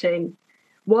resurrecting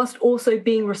whilst also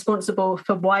being responsible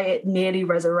for why it nearly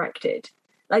resurrected.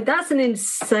 Like, that's an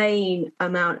insane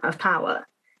amount of power.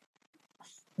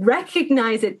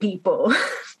 Recognize it, people.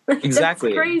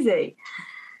 Exactly. That's crazy.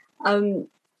 And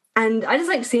I just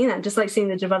like seeing that, just like seeing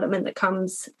the development that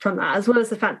comes from that, as well as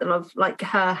the fact that of like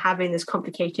her having this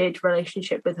complicated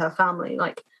relationship with her family,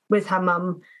 like with her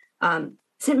mum.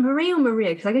 Is it Marie or Maria?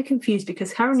 Because I get confused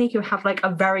because her and Nico have like a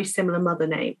very similar mother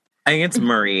name. I think it's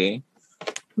Marie.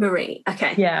 Marie.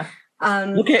 Okay. Yeah.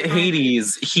 Look at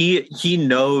Hades. He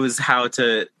knows how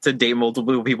to date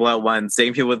multiple people at once.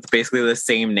 Same people with basically the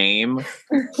same name.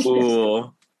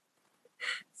 Ooh.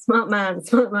 Smart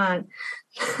man.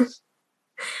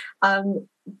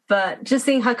 But just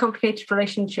seeing her complicated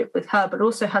relationship with her, but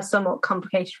also her somewhat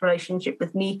complicated relationship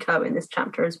with Nico in this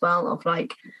chapter as well, of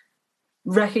like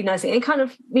recognizing and kind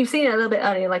of, we've seen it a little bit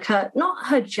earlier, like her, not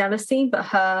her jealousy, but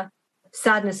her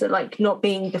sadness at like not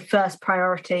being the first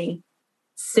priority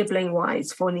sibling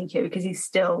wise for Nico, because he's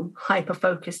still hyper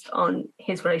focused on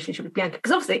his relationship with Bianca,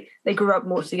 because obviously they grew up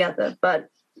more together, but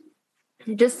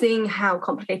just seeing how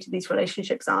complicated these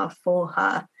relationships are for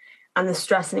her and the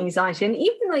stress and anxiety, and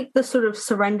even like the sort of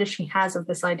surrender she has of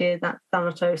this idea that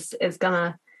Thanatos is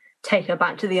gonna take her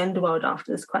back to the underworld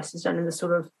after this quest is done, and the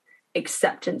sort of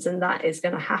acceptance and that is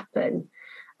going to happen,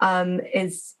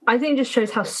 is, I think, just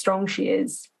shows how strong she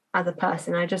is as a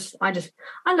person. I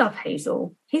love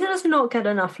Hazel. Hazel does not get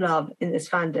enough love in this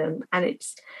fandom, and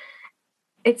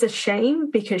it's a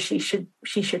shame because she should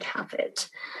have it.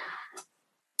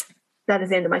 That is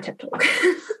the end of my TED talk.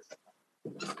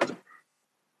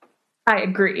 I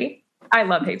agree. I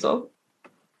love Hazel.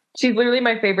 She's literally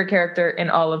my favorite character in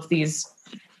all of these,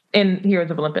 in Heroes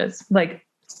of Olympus. Like,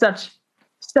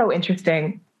 so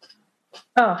interesting.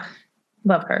 Oh,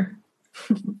 love her.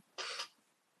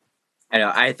 I know.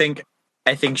 I think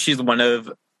she's one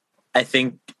of. I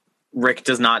think Rick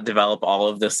does not develop all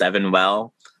of the seven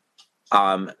well,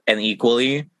 and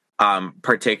equally,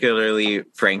 particularly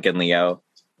Frank and Leo.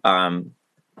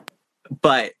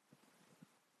 But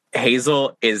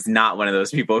Hazel is not one of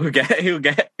those people who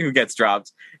gets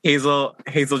dropped. Hazel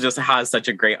just has such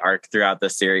a great arc throughout the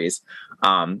series,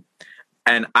 and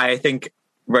I think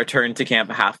Return to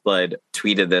Camp Half-Blood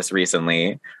tweeted this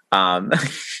recently.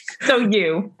 So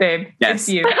you, babe, yes, it's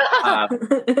you.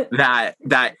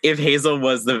 That if Hazel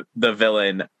was the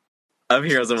villain of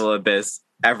Heroes of Olympus,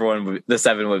 the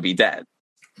seven would be dead.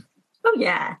 Oh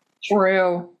yeah,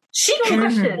 true. She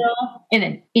can kill in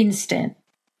an instant.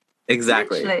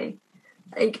 Exactly. Literally.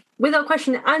 Like, without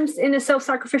question, and in a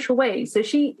self-sacrificial way. So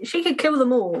she could kill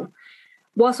them all,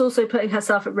 whilst also putting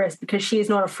herself at risk, because she is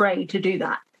not afraid to do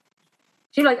that.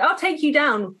 She's like, I'll take you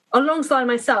down alongside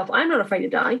myself. I'm not afraid to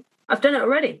die. I've done it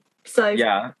already. So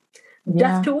yeah,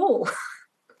 death to all.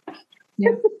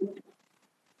 Yeah.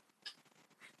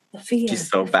 She's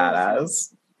so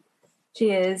badass.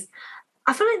 She is.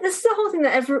 I feel like this is the whole thing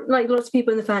that lots of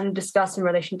people in the fandom discuss in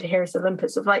relation to Heroes of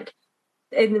Olympus, of like,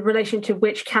 in relation to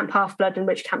which Camp Half-Blood and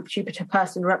which Camp Jupiter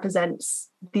person represents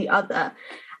the other.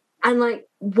 And like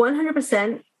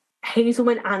 100%, Hazel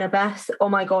and Annabeth, oh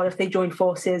my God, if they joined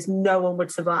forces, no one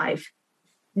would survive.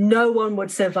 No one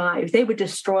would survive. They would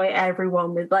destroy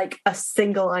everyone with like a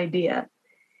single idea.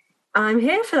 I'm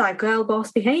here for that girl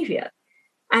boss behavior.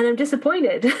 And I'm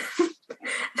disappointed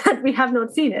that we have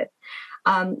not seen it.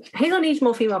 Hazel needs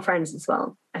more female friends as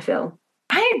well, I feel.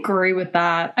 I agree with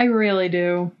that. I really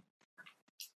do.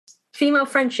 Female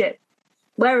friendship.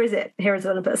 Where is it? Heroes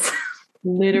of Olympus.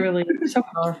 Literally. So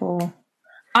powerful.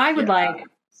 I would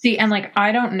see, and like,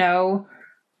 I don't know,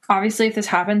 obviously, if this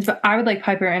happens, but I would like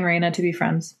Piper and Raina to be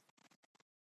friends.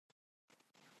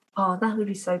 Oh, that would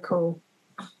be so cool.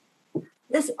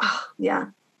 Yeah.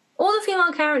 All the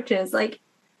female characters, like,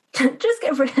 just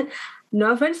get rid of,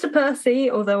 no offense to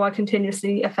Percy, although I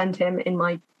continuously offend him in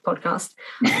my podcast,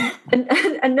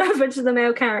 and no offense to the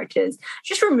male characters.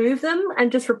 Just remove them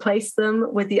and just replace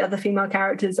them with the other female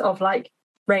characters of like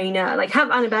Raina, like have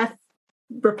Annabeth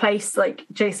replace like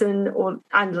Jason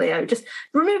and Leo. Just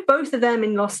remove both of them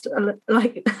in Lost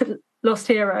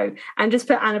Hero and just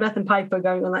put Annabeth and Piper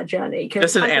going on that journey.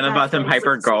 Just an Annabeth and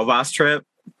Piper girl boss trip.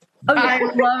 Oh yeah, I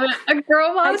love it. A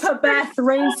girl boss. Piper Beth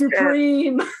reigns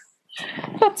supreme.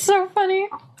 That's so funny.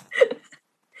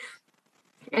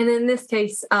 And in this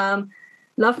case,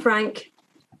 love Frank.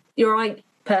 You're right,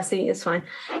 Percy, it's fine.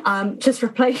 Just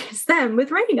replace them with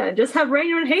Raina. Just have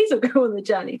Raina and Hazel go on the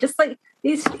journey. Just like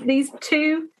these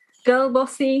two girl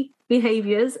bossy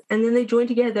behaviors, and then they join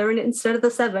together, and instead of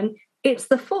the 7, it's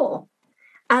the 4.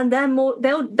 And then more.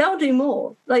 They'll do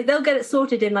more. Like they'll get it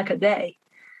sorted in like a day.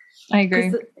 I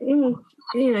agree. You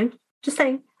know, just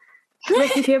saying.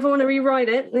 Like, if you ever want to rewrite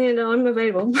it, I'm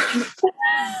available.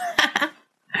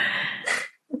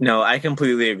 No, I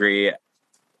completely agree.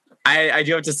 I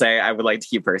do have to say I would like to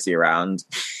keep Percy around.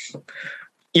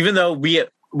 Even though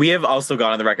we have also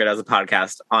gone on the record as a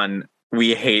podcast on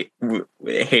we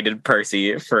hated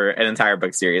Percy for an entire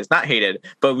book series. Not hated,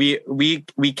 but we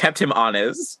kept him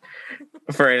honest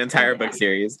for an entire book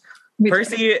series.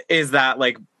 Percy is that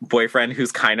like boyfriend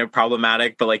who's kind of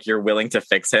problematic, but like you're willing to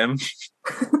fix him.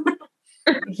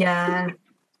 Yeah.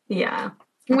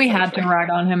 We had to rag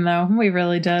on him though. We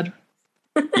really did.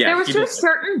 Yeah, There was just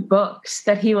certain books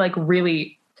that he like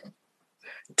really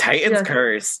Titan's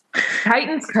Curse.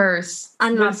 Titan's Curse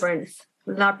And was-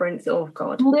 Labyrinth, oh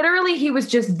god. literally he was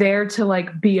just there to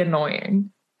like be annoying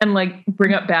and like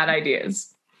bring up bad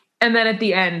ideas. And then at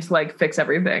the end, like fix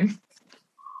everything.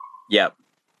 Yep.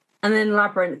 And then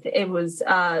Labyrinth, it was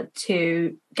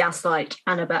to gaslight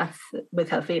Annabeth with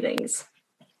her feelings.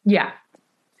 Yeah.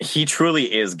 He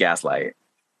truly is gaslight.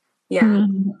 Yeah.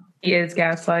 He is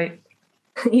gaslight.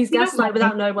 He's You know gaslight what?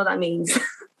 without knowing what that means.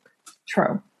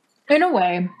 True. In a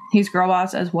way, he's girl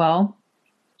boss as well.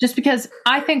 Just because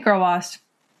I think girl boss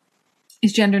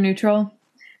is gender neutral.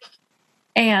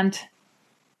 And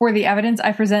for the evidence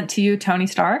I present to you, Tony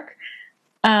Stark,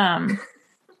 I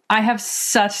have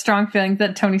such strong feelings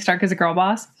that Tony Stark is a girl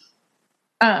boss.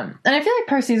 And I feel like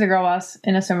Percy's a girl boss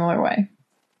in a similar way.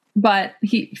 But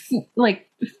he, like,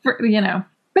 for the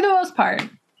most part,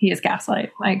 he is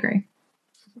gaslight. I agree.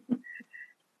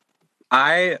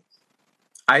 I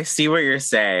see what you're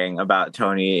saying about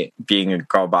Tony being a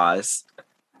girl boss,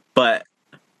 but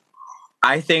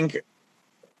I think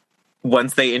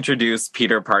once they introduce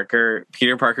Peter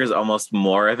Parker's almost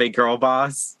more of a girl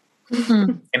boss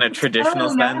in a traditional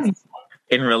sense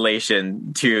in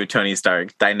relation to Tony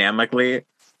Stark dynamically.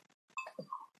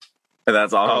 And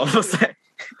that's all I'll say.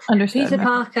 Understood. Peter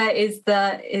Parker is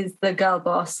the girl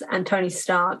boss, and Tony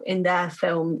Stark in their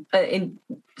film, in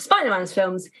Spider-Man's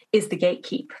films, is the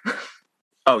gatekeep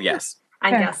Oh, yes.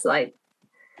 and Fair. gaslight.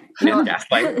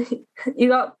 Gaslight. You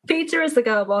got Peter as the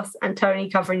girl boss and Tony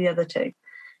covering the other two.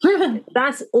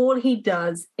 That's all he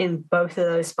does in both of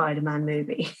those Spider-Man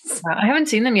movies. I haven't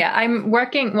seen them yet. I'm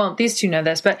working, well, these two know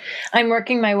this, but I'm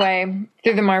working my way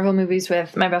through the Marvel movies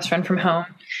with my best friend from home.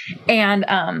 And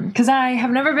because I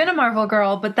have never been a Marvel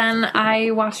girl, but then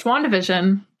I watched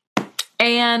WandaVision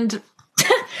and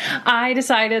I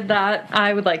decided that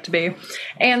I would like to be.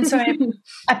 And so I'm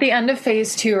at the end of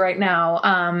phase 2 right now.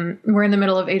 We're in the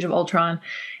middle of Age of Ultron.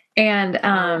 And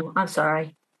I'm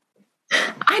sorry.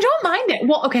 I don't mind it.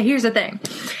 Well, okay, here's the thing.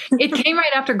 It came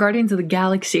right after Guardians of the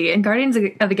Galaxy, and Guardians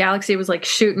of the Galaxy was like,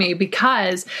 shoot me,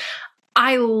 because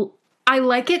I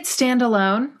like it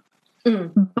standalone,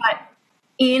 but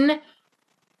in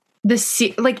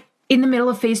in the middle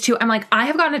of phase 2, I'm like, I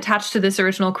have gotten attached to this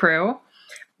original crew.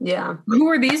 Yeah. Who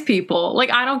are these people? Like,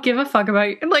 I don't give a fuck about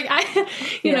you. Like,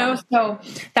 you know, so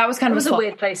that was kind It of was a flaw.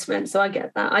 weird placement, so I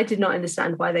get that. I did not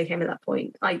understand why they came at that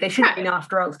point. Like, they should have been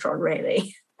after Ultron,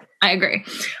 really. I agree.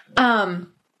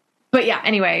 But yeah,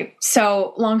 anyway,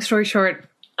 so long story short,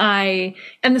 and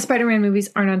the Spider-Man movies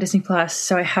aren't on Disney Plus,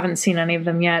 so I haven't seen any of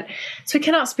them yet. So I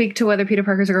cannot speak to whether Peter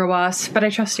Parker's a girl boss, but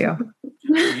I trust you.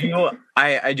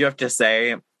 I do have to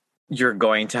say, you're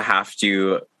going to have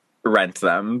to rent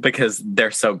them because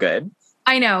they're so good.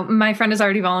 I know. My friend has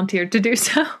already volunteered to do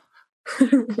so.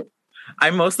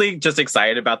 I'm mostly just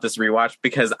excited about this rewatch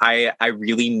because I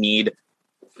really need,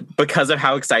 because of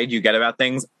how excited you get about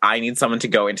things, I need someone to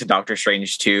go into Doctor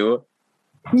Strange 2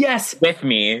 Yes. with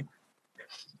me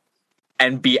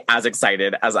and be as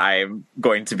excited as I'm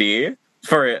going to be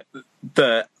for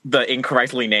the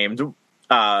incorrectly named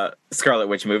Scarlet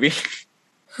Witch movie.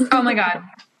 Oh my God.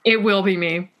 It will be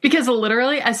me. Because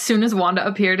literally, as soon as Wanda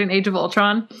appeared in Age of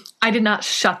Ultron, I did not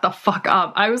shut the fuck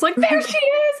up. I was like, there she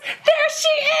is! There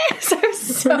she is! I was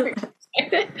so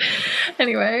excited.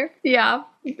 Anyway, yeah.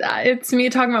 It's me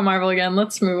talking about Marvel again.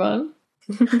 Let's move on.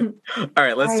 All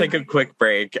right, let's take a quick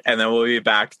break and then we'll be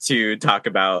back to talk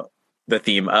about the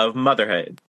theme of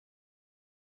motherhood.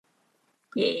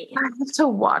 Yeah. I have to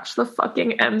watch the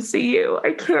fucking MCU.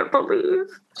 I can't believe.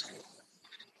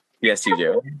 Yes, you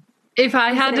do. If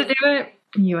I had to do it,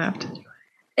 you have to do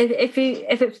it.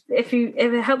 If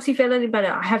it helps you feel any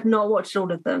better, I have not watched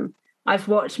all of them. I've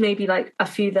watched maybe like a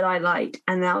few that I liked,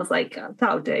 and I was like,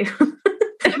 that'll do.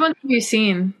 Which ones have you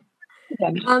seen?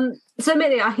 So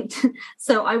maybe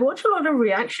I watch a lot of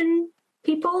reaction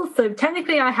people. So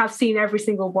technically, I have seen every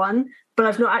single one, but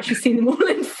I've not actually seen them all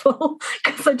in full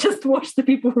because I just watched the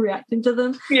people reacting to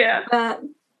them. Yeah.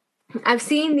 I've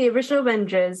seen the original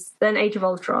Avengers, then Age of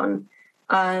Ultron.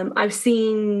 I've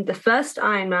seen the first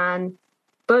Iron Man,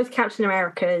 both Captain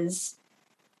Americas,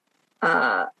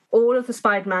 all of the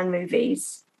Spider-Man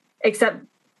movies, except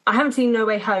I haven't seen No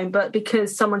Way Home, but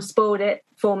because someone spoiled it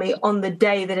for me on the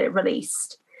day that it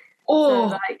released. Oh,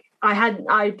 So, like,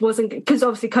 I wasn't, because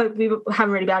obviously we were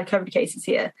having really bad COVID cases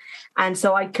here, and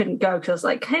so I couldn't go because I was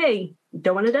like, hey,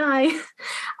 don't want to die.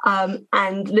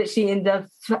 And literally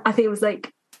I think it was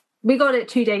like, we got it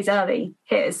 2 days early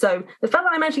here, so the fact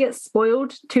that I managed to get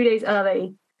spoiled 2 days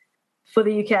early for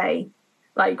the UK,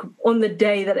 like on the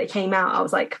day that it came out, I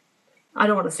was like, I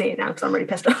don't want to see it now because I'm really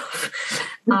pissed off.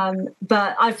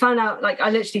 But I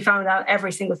literally found out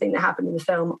every single thing that happened in the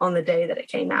film on the day that it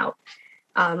came out.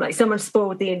 Like someone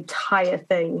spoiled the entire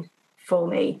thing for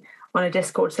me on a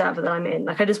Discord server that I'm in.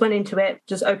 Like I just went into it,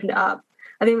 just opened it up.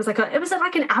 I think it was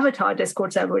like an Avatar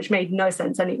Discord server, which made no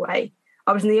sense anyway.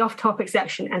 I was in the off-topic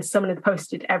section and someone had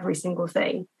posted every single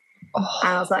thing. Oh.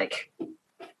 And I was like,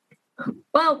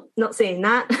 well, not seeing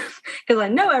that because I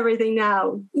know everything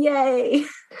now. Yay.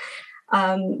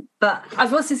 But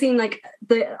I've also seen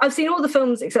I've seen all the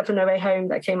films except for No Way Home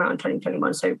that came out in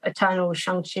 2021. So Eternal,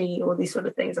 Shang-Chi, all these sort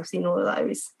of things. I've seen all of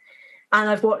those. And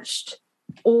I've watched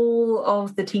all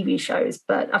of the TV shows,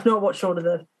 but I've not watched all of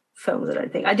the films, I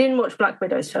don't think. I didn't watch Black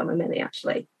Widow's film, Millie,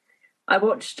 actually. I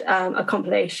watched a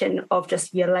compilation of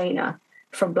just Yelena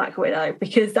from Black Widow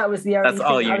because that was the only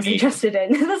thing I was interested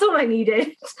in. That's all I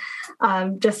needed.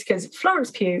 Just because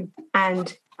Florence Pugh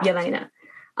and Yelena.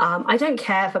 I don't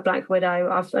care for Black Widow.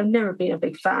 I've never been a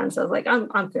big fan, so I was like,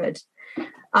 I'm good.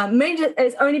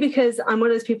 It's only because I'm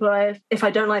one of those people if I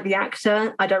don't like the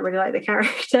actor, I don't really like the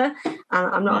character.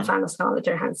 I'm not a fan of Scarlett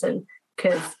Johansson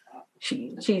because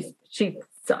she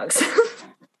sucks.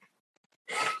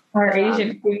 Our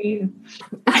Asian queen.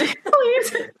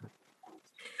 Please.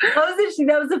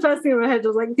 That was the first thing in my head. I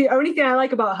was like, the only thing I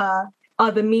like about her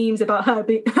are the memes about her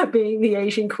being the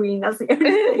Asian queen. That's the only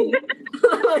thing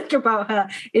I like about her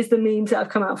is the memes that have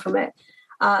come out from it.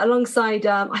 Alongside,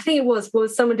 I think it was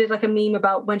someone did like a meme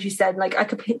about when she said like I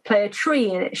could play a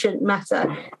tree and it shouldn't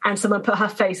matter, and someone put her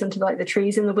face onto like the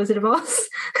trees in The Wizard of Oz.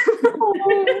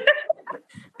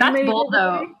 That's bold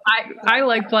though. I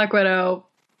like Black Widow,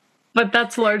 but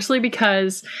that's largely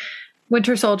because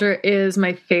Winter Soldier is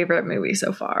my favorite movie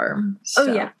so far. So.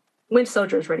 Oh yeah, Winter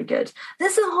Soldier is really good.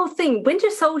 This is the whole thing. Winter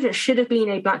Soldier should have been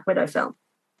a Black Widow film.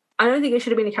 I don't think it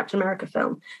should have been a Captain America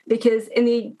film because in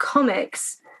the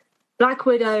comics, Black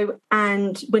Widow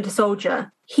and Winter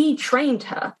Soldier, he trained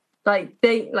her.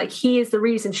 He is the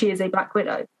reason she is a Black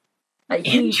Widow. Like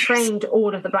he trained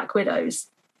all of the Black Widows.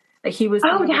 Like he was.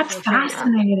 Oh, that's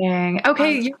fascinating.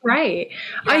 Okay, you're right.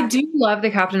 Yeah. I do love the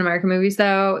Captain America movies,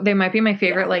 though. They might be my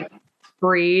favorite,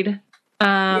 breed,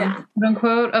 quote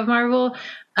unquote, of Marvel.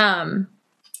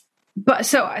 But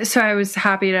so I was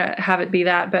happy to have it be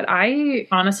that. But I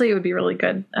honestly, it would be really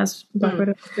good as Black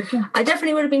Widow. I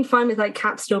definitely would have been fine with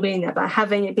Cap still being there, but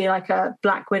having it be like a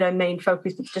Black Widow main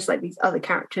focus with just like these other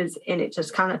characters in it,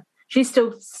 just kind of. She's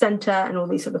still center and all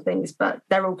these sort of things, but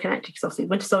they're all connected because obviously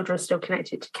Winter Soldier is still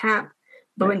connected to Cap,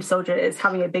 but Winter Soldier is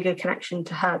having a bigger connection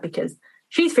to her because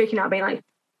she's freaking out, being like,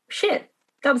 shit,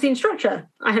 that was the instructor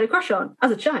I had a crush on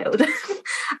as a child.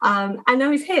 And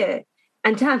now he's here.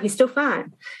 And damn, he's still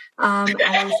fine. And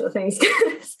all these sort of things.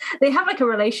 They have a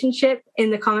relationship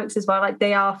in the comics as well.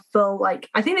 They are full,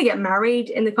 I think they get married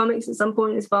in the comics at some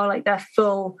point as well. They're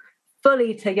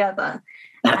fully together.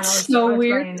 That's so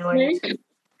weird.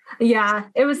 Yeah,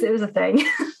 it was a thing.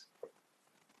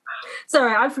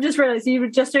 Sorry, I've just realised you were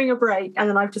just doing a break and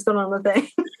then I've just gone on the thing.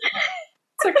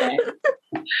 It's okay.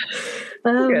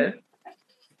 Good.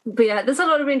 But yeah, there's a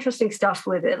lot of interesting stuff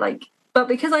with it. But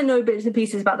because I know bits and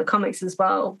pieces about the comics as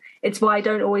well, it's why I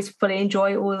don't always fully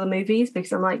enjoy all of the movies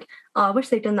because I'm like, oh, I wish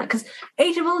they'd done that. Because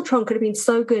Age of Ultron could have been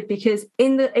so good because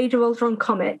in the Age of Ultron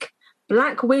comic,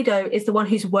 Black Widow is the one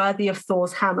who's worthy of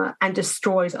Thor's hammer and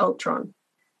destroys Ultron.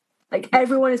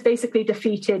 Everyone is basically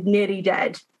defeated, nearly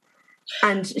dead.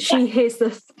 And she hears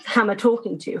the hammer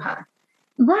talking to her.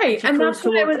 Right. And that's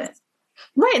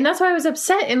why I was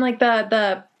upset in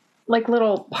the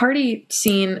little party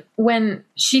scene when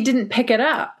she didn't pick it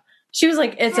up. She was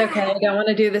like, it's okay, I don't want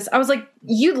to do this. I was like,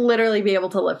 you'd literally be able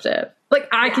to lift it.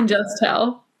 I can just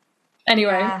tell.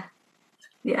 Anyway.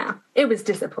 Yeah, it was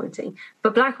disappointing.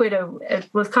 But Black Widow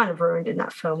was kind of ruined in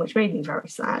that film, which made me very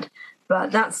sad.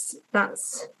 But that's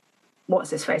what's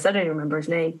his face? I don't even remember his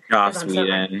name. Joss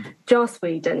Whedon. Joss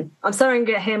Whedon. I'm starting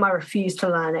to get him. I refuse to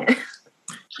learn it.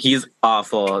 He's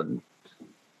awful.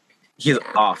 He's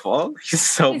awful. He's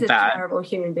so He's bad. A terrible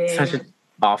human being. Such an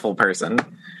awful person.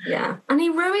 Yeah, and he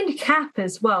ruined Cap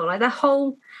as well. That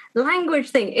whole language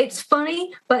thing. It's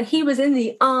funny, but he was in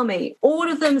the army. All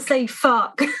of them say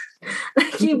fuck.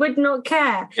 He would not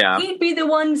care. Yeah. He'd be the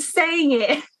one saying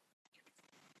it.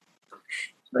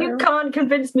 You can't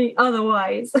convince me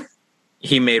otherwise.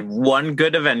 He made one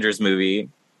good Avengers movie,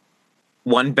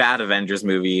 one bad Avengers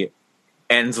movie,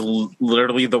 and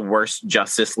literally the worst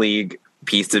Justice League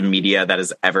piece of media that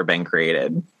has ever been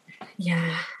created.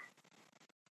 Yeah.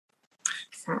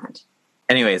 Sad.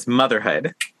 Anyways,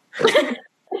 motherhood.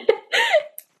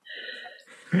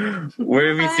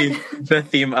 Where do we see the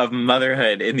theme of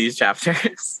motherhood in these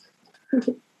chapters?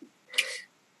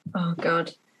 Oh,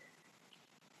 God.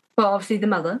 Well, obviously the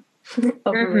mother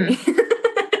of Marie.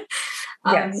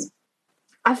 Yes.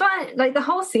 I find, like, the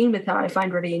whole scene with her, I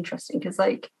find really interesting because,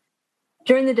 like,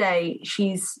 during the day,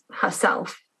 she's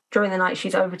herself. During the night,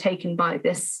 she's overtaken by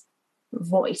this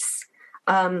voice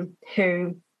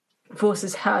who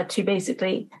forces her to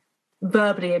basically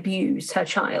verbally abuse her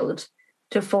child,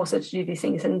 to force her to do these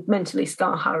things and mentally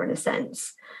scar her in a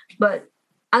sense. But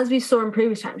as we saw in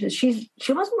previous chapters, she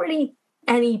wasn't really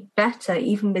any better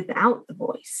even without the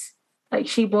voice. Like,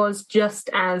 she was just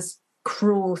as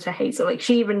cruel to Hazel. Like,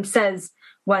 she even says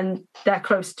when they're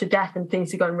close to death and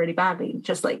things are going really badly,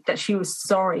 just like that she was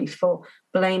sorry for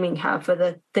blaming her for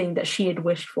the thing that she had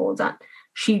wished for, that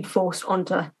she'd forced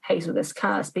onto Hazel, this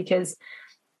curse, because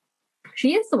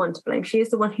she is the one to blame. She is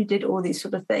the one who did all these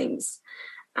sort of things.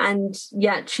 And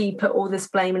yet she put all this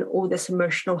blame and all this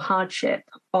emotional hardship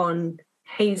on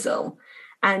Hazel.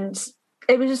 And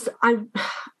it was just,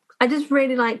 I just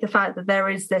really like the fact that there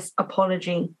is this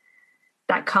apology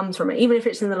that comes from it, even if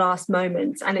it's in the last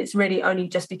moments, and it's really only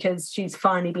just because she's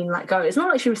finally been let go. It's not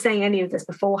like she was saying any of this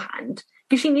beforehand,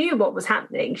 because she knew what was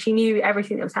happening. She knew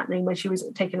everything that was happening when she was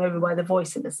taken over by the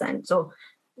voice, in a sense, or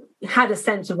had a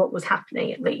sense of what was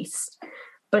happening at least.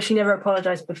 But she never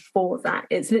apologized before that.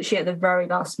 It's literally at the very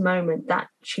last moment that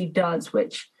she does,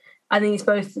 which I think is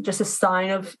both just a sign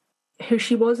of who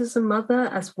she was as a mother,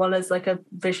 as well as like a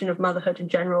vision of motherhood in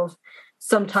general.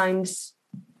 Sometimes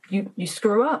you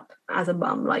screw up as a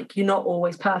mum. Like, you're not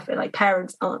always perfect. Like,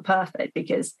 parents aren't perfect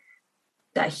because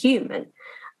they're human.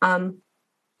 And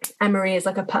Marie is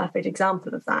like a perfect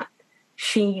example of that.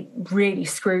 She really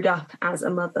screwed up as a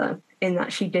mother in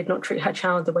that she did not treat her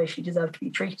child the way she deserved to be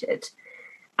treated.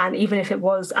 And even if it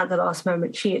was at the last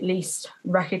moment, she at least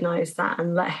recognized that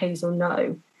and let Hazel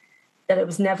know that it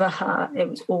was never her, it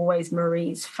was always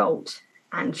Marie's fault,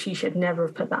 and she should never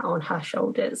have put that on her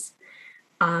shoulders.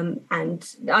 And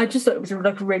I just thought it was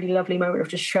like a really lovely moment of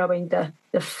just showing the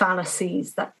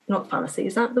fallacies, that, not fallacy,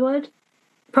 is that the word?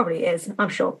 Probably is, I'm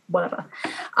sure, whatever,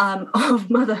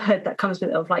 of motherhood that comes with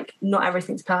it, of like, not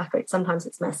everything's perfect. Sometimes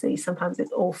it's messy, sometimes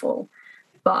it's awful.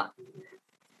 But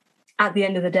at the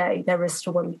end of the day, there is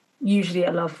still usually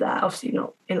a love there. Obviously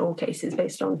not in all cases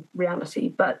based on reality,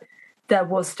 but there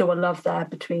was still a love there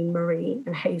between Marie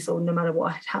and Hazel, no matter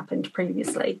what had happened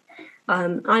previously.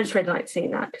 I just really like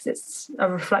seeing that because it's a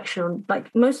reflection on,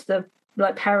 like, most of the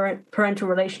like parental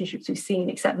relationships we've seen,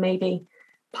 except maybe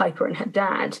Piper and her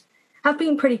dad, have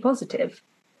been pretty positive,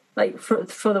 like for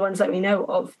the ones that we know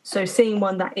of. So seeing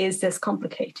one that is this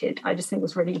complicated, I just think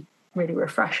was really, really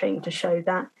refreshing to show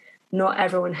that not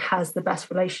everyone has the best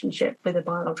relationship with a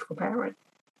biological parent.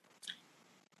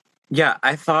 Yeah,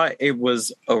 I thought it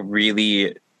was a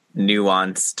really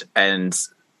nuanced and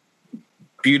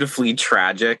beautifully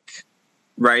tragic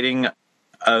writing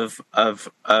of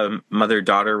a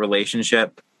mother-daughter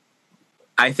relationship.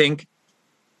 I think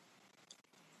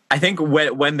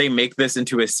when they make this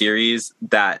into a series,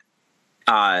 that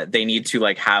they need to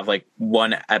like have like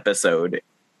one episode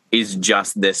is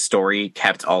just this story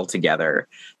kept all together,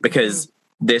 because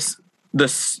this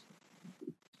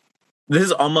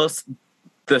is almost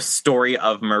the story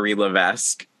of Marie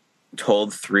Levesque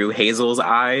told through Hazel's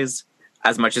eyes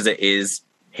as much as it is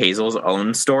Hazel's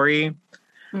own story.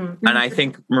 Mm-hmm. And I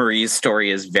think Marie's story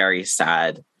is very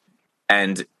sad,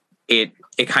 and it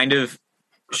kind of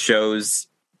shows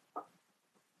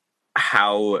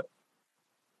how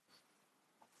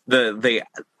the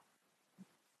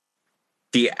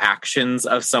actions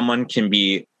of someone can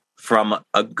be from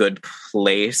a good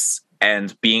place,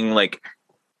 and being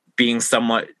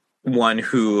one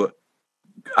who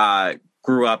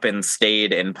grew up and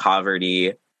stayed in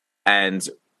poverty and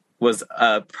was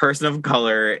a person of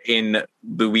color in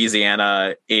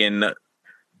Louisiana in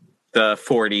the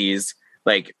 40s,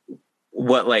 like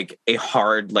what like a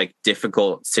hard, like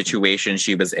difficult situation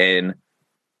she was in,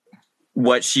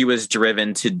 what she was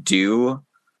driven to do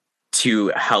to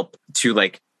help, to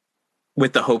like,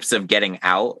 with the hopes of getting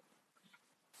out,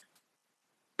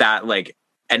 that like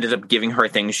ended up giving her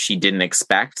things she didn't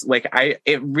expect. Like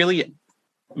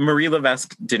Marie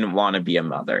Levesque didn't want to be a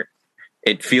mother.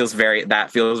 That feels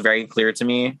very clear to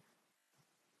me.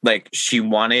 Like, she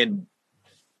wanted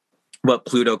what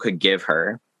Pluto could give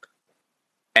her,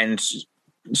 and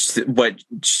what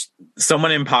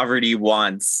someone in poverty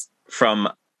wants from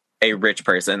a rich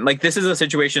person. Like, this is a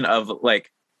situation of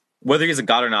like, whether he's a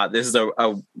god or not, this is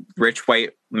a rich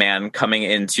white man coming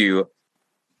into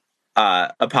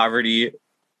a poverty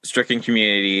stricken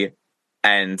community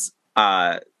and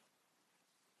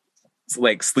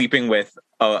like sleeping with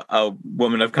a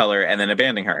woman of color and then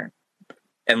abandoning her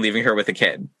and leaving her with a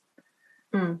kid.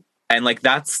 And like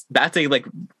that's a like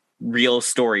real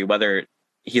story, whether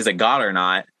he's a god or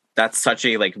not. That's such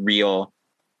a like real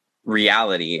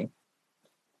reality.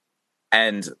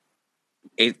 And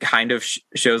it kind of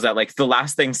shows that like the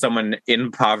last thing someone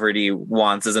in poverty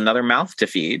wants is another mouth to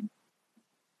feed.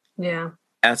 Yeah.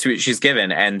 That's what she's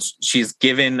given. And she's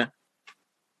given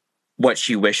what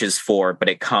she wishes for, but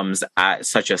it comes at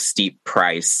such a steep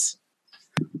price.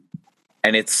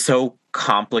 And it's so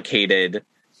complicated.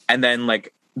 And then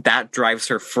like that drives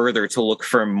her further to look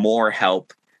for more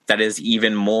help that is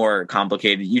even more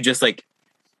complicated. You just like,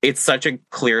 it's such a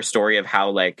clear story of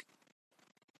how like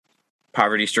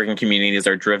poverty-stricken communities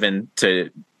are driven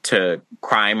to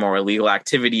crime or illegal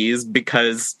activities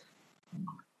because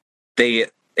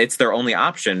it's their only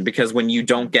option. Because when you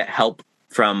don't get help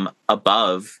from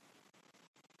above,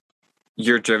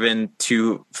 you're driven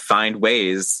to find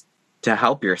ways to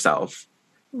help yourself.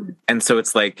 And so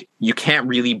it's like, you can't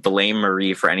really blame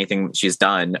Marie for anything she's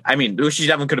done. I mean, she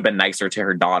definitely could have been nicer to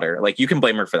her daughter. Like, you can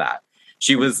blame her for that.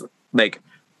 She was like,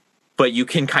 but you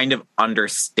can kind of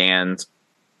understand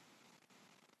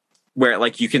where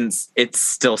like it's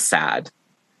still sad.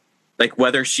 Like,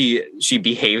 whether she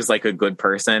behaves like a good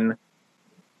person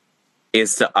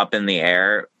is up in the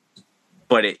air,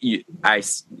 but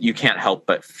you can't help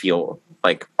but feel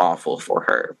like awful for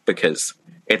her because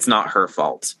it's not her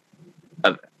fault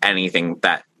of anything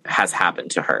that has happened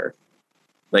to her.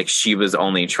 Like, she was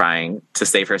only trying to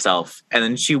save herself, and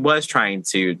then she was trying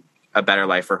to a better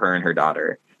life for her and her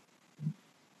daughter.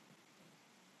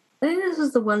 I think this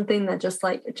was the one thing that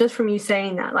just from you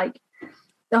saying that, like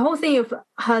the whole thing of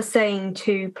her saying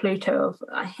to Pluto,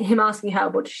 of him asking her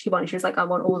what she wanted, she was like, I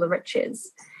want all the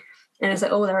riches. And it's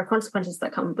like, oh, there are consequences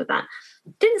that come with that.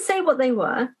 Didn't say what they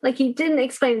were. Like, he didn't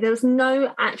explain. There was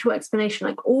no actual explanation.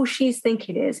 Like, all she's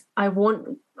thinking is, I want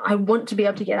to be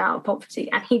able to get out of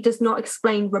poverty. And he does not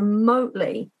explain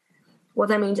remotely what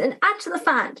that means. And add to the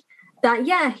fact that,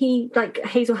 yeah, he, like,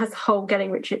 Hazel has the whole getting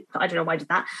riches. I don't know why I did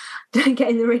that.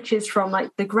 Getting the riches from,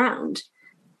 like, the ground.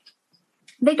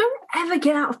 They don't ever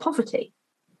get out of poverty.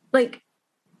 Like,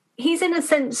 he's in a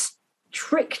sense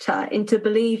tricked her into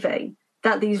believing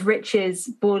that these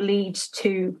riches will lead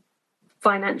to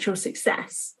financial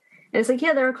success. And it's like,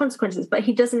 yeah, there are consequences, but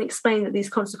he doesn't explain that these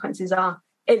consequences are,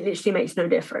 it literally makes no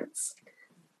difference.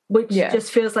 Which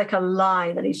just feels like a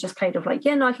lie that he's just played of like,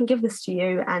 yeah, no, I can give this to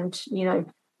you and, you know,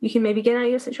 you can maybe get out of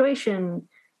your situation.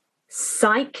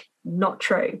 Psych, not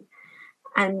true.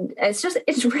 And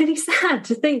it's really sad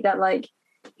to think that like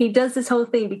he does this whole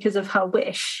thing because of her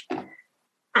wish.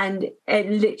 And it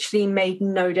literally made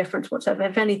no difference whatsoever.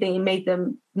 If anything, it made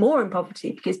them more in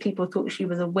poverty because people thought she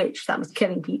was a witch that was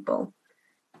killing people.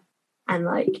 And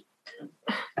like,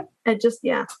 it just,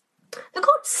 yeah. The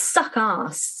gods suck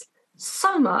ass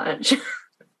so much.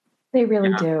 They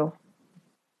really do.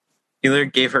 Either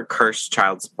gave her cursed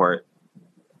child support.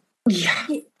 Yeah.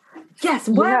 Yes,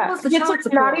 where was the child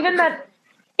support? Not even that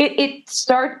it's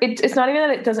not even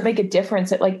that it doesn't make a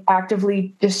difference. It like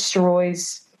actively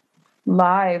destroys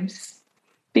lives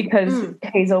because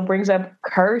Hazel brings up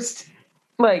cursed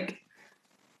like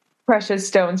precious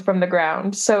stones from the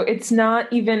ground. So it's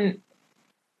not even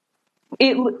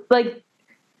it like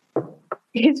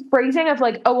his phrasing of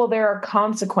like, oh well, there are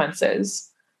consequences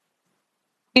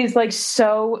is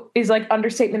like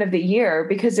understatement of the year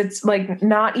because it's like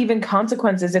not even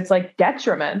consequences, it's like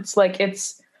detriments. Like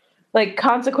it's like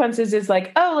consequences is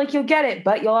like, oh, like you'll get it,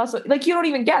 but you'll also like you don't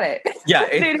even get it. Yeah.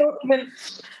 They don't even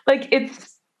like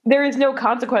there is no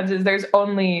consequences. There's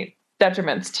only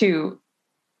detriments to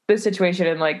the situation.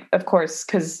 And like, of course,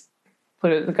 because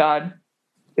Pluto is a god,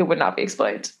 it would not be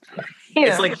explained.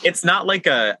 It's like, it's not like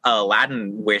a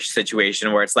Aladdin wish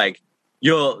situation where it's like,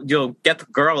 you'll get the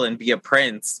girl and be a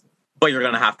prince, but you're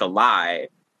going to have to lie.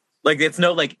 Like, it's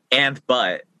no like and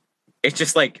but. It's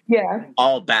just like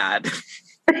all bad.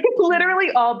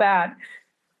 Literally all bad.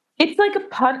 It's like a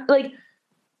pun. Like,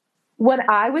 when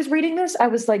I was reading this, I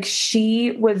was like,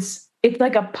 it's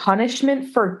like a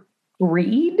punishment for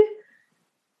greed.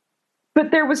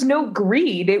 But there was no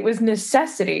greed. It was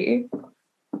necessity.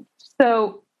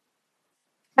 So,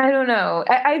 I don't know.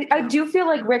 I do feel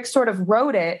like Rick sort of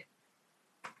wrote it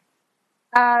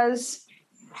as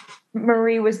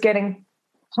Marie was getting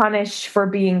punished for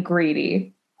being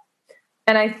greedy.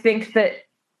 And I think that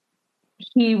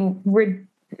he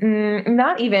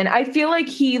Not even. I feel like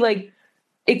he like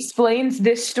explains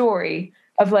this story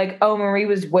of like, oh, Marie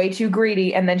was way too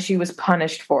greedy and then she was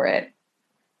punished for it.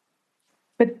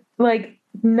 But like,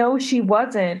 no, she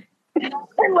wasn't.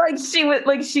 And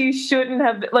like she shouldn't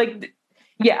have, like,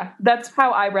 yeah, that's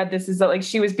how I read this, is that like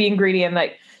she was being greedy and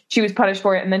like she was punished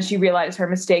for it, and then she realized her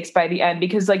mistakes by the end,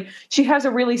 because like she has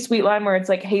a really sweet line where it's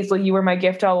like, Hazel, you were my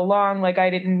gift all along, like I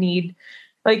didn't need,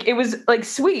 like, it was like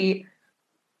sweet,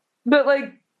 but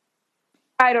like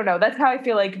I don't know, that's how I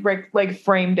feel like Rick like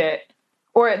framed it,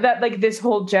 or that like this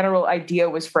whole general idea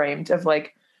was framed of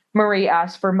like Marie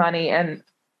asked for money and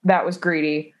that was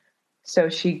greedy, so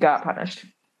she got punished.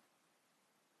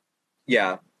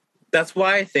 Yeah. That's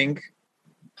why I think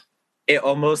it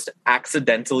almost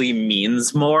accidentally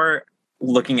means more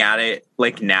looking at it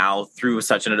like now through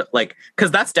such an, like,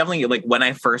 because that's definitely like when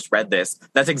I first read this,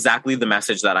 that's exactly the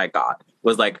message that I got,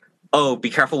 was like, oh, be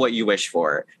careful what you wish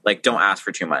for. Like, don't ask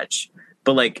for too much.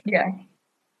 But like, Yeah.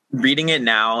 reading it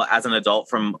now as an adult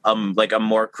from like a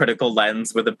more critical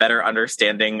lens with a better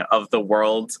understanding of the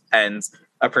world and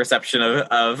a perception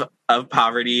of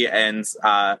poverty and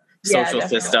social definitely.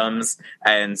 systems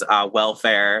and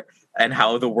welfare and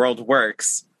how the world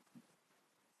works,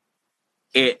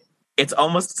 it's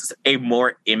almost a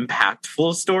more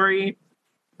impactful story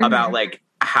about like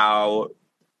how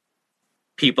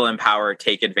people in power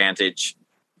take advantage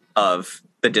of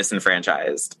the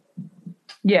disenfranchised.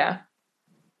 Yeah.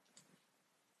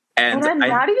 And I'm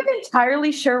not even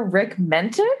entirely sure Rick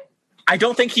meant it. I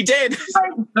don't think he did.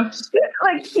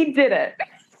 Like he did it.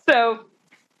 So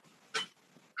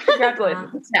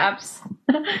congratulations. Snaps.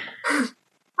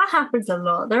 That happens a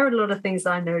lot. There are a lot of things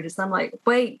that I noticed. I'm like,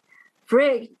 wait,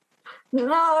 Rick,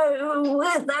 no,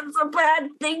 that's a bad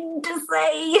thing to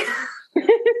say.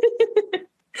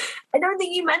 I don't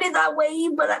think you meant it that way,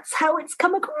 but that's how it's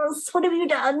come across. What have you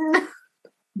done?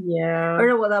 Yeah. I don't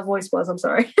know what that voice was. I'm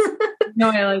sorry. No,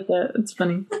 I like that. It's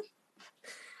funny.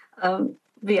 But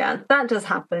yeah, that does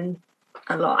happen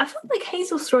a lot. I feel like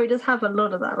Hazel's story does have a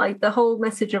lot of that. Like the whole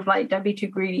message of like, don't be too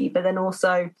greedy, but then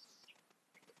also,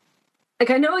 like,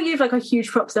 I know I gave like a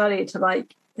huge props earlier to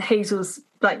like Hazel's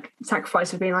like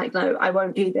sacrifice of being like, no, I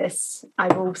won't do this. I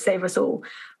will save us all.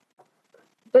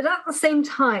 But at the same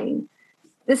time,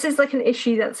 this is like an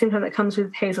issue that sometimes that comes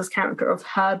with Hazel's character of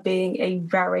her being a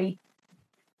very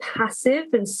passive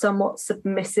and somewhat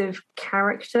submissive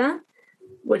character,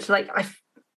 which like I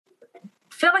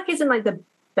feel like isn't like the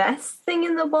best thing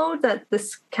in the world, that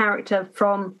this character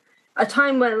from a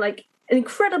time where like an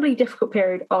incredibly difficult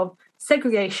period of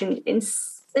segregation,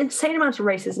 insane amounts of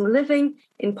racism, living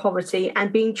in poverty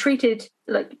and being treated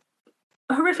like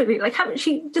horrifically, like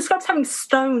she describes having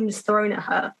stones thrown at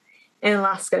her in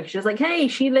Alaska. She was like, hey,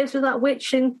 she lives with that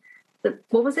witch in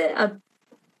what was it, a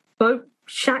boat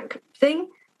shack thing,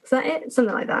 is that it,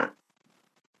 something like that?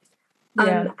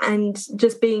 Yeah. And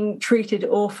just being treated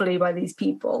awfully by these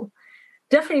people.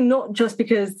 Definitely not just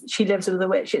because she lives with a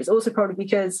witch, it's also probably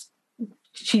because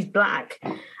she's black.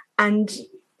 And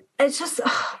it's just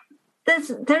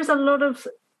there's a lot of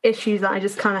issues that I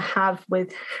just kind of have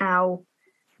with how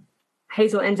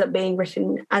Hazel ends up being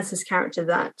written as this character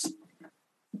that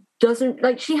doesn't,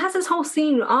 like, she has this whole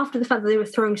scene after the fact that they were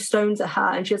throwing stones at her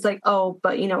and she was like, oh,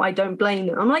 but you know, I don't blame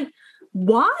them. I'm like,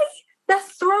 why? They're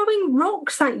throwing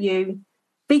rocks at you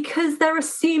because they're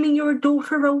assuming you're a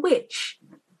daughter of a witch.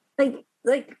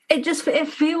 Like it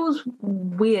feels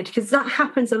weird because that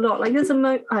happens a lot. Like there's a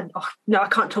no, I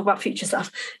can't talk about future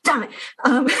stuff. Damn it.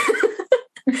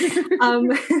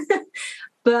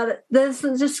 But there's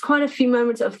just quite a few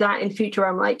moments of that in future where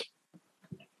I'm like,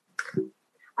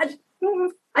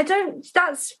 I don't.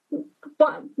 That's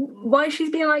why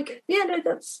she's being like, yeah, no,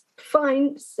 that's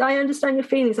fine. I understand your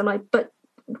feelings. I'm like, but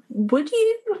would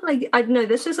you? Like, I don't know.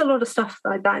 There's just a lot of stuff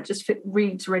like that just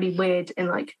reads really weird in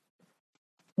like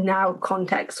now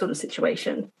context sort of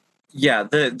situation. Yeah,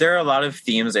 there are a lot of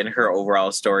themes in her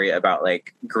overall story about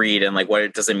like greed and like what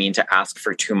it doesn't mean to ask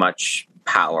for too much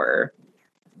power.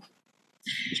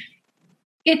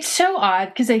 It's so odd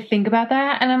because I think about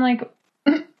that and I'm like,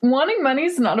 wanting money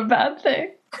is not a bad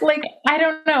thing. Like, I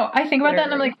don't know. I think about that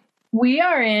and I'm like, we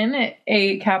are in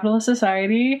a capitalist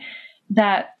society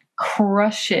that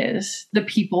crushes the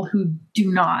people who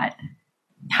do not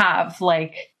have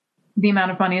like the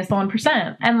amount of money as the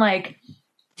 1%, and like,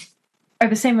 or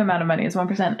the same amount of money as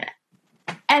 1%.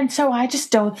 And so I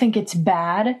just don't think it's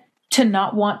bad to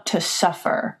not want to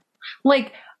suffer.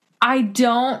 Like, I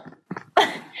don't.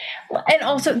 And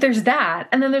also there's that.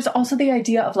 And then there's also the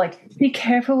idea of like, be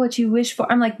careful what you wish for.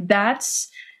 I'm like, that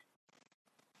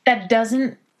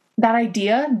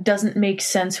idea doesn't make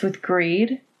sense with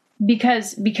greed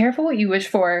because be careful what you wish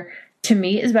for, to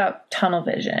me, is about tunnel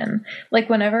vision. Like,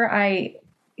 whenever I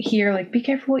hear, like, be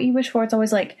careful what you wish for, it's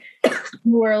always like,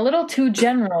 you were a little too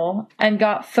general and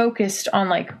got focused on,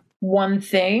 like, one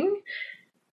thing.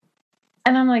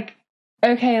 And I'm like,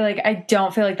 okay, like, I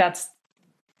don't feel like that's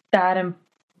that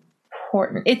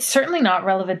important. It's certainly not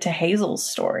relevant to Hazel's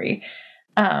story.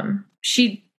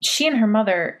 She and her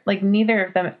mother, like, neither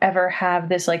of them ever have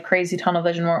this, like, crazy tunnel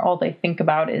vision where all they think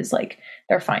about is, like,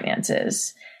 their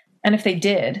finances. And if they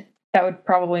did, that would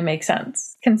probably make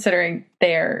sense, considering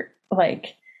they're,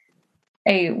 like,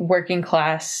 a working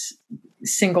class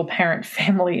single parent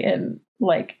family in,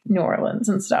 like, New Orleans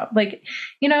and stuff. Like,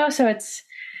 you know, so it's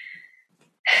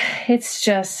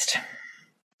just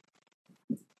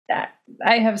that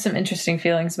I have some interesting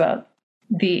feelings about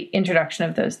the introduction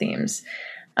of those themes.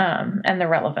 And the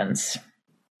relevance.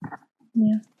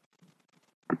 Yeah.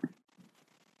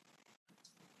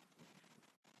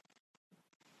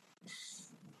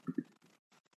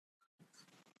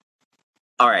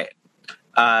 All right.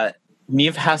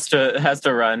 Neve has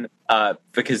to run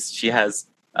because she has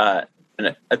to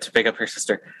pick up her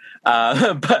sister.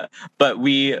 But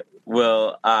we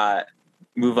will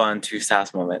move on to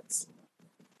Sass moments.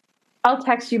 I'll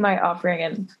text you my offering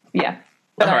and yeah.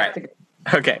 But All I right. have to go.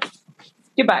 Okay.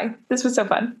 Goodbye. This was so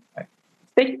fun.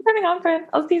 Thank you for coming on, friend.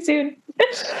 I'll see you soon.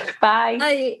 Bye.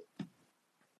 I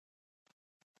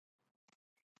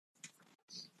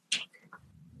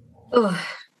oh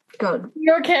god.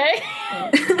 You okay?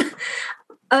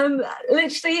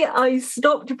 Literally I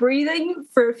stopped breathing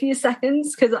for a few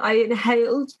seconds because I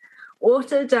inhaled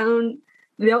water down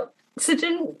the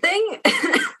oxygen thing.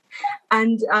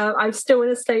 And I'm still in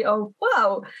a state of,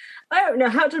 wow, I don't know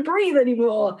how to breathe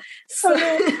anymore. So,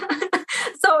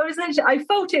 so I was literally, I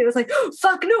felt it. I was like, oh,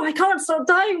 fuck no, I can't stop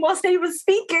dying whilst he was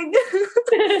speaking.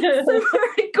 So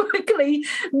very quickly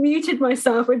muted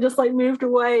myself and just like moved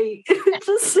away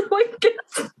just so I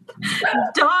could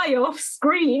die off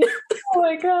screen. Oh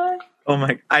my god. Oh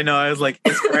my! I know. I was like,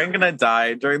 is Fran gonna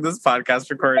die during this podcast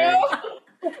recording?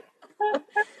 No.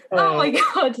 Oh my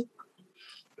god.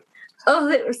 Oh,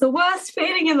 it was the worst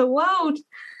feeling in the world.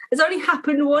 It's only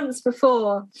happened once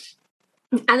before.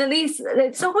 And at least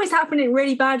it's always happened in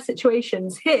really bad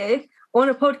situations. Here, on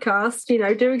a podcast, you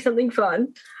know, doing something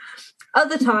fun.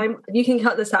 Other time, you can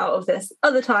cut this out of this.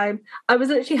 Other time, I was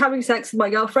literally having sex with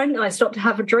my girlfriend and I stopped to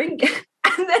have a drink.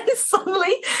 And then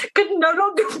suddenly could no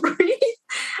longer breathe.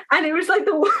 And it was like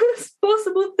the worst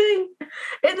possible thing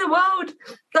in the world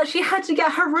that she had to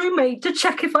get her roommate to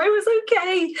check if I was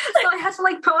okay. So I had to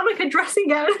like put on like a dressing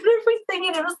gown and everything,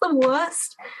 and it was the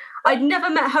worst. I'd never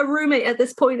met her roommate at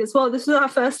this point as well. This was our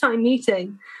first time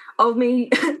meeting of me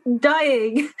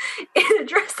dying in a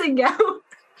dressing gown. Oh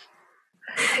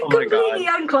my completely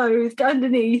god! unclothed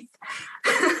underneath.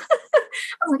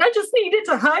 I was like, I just needed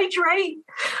to hydrate.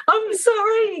 I'm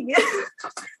sorry.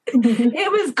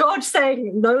 It was God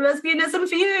saying, no lesbianism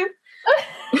for you.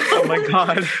 Oh my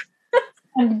god!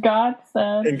 And God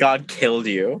said. And God killed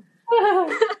you.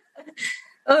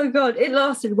 Oh God, it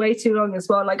lasted way too long as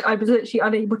well. Like I was literally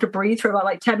unable to breathe for about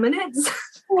like 10 minutes.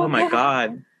 Oh my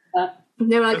god! And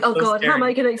they were like, That's oh so God, how am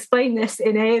I scary. going to explain this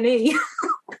in A&E?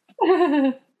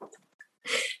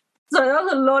 So that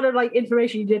was a lot of like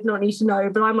information you did not need to know,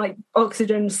 but I'm like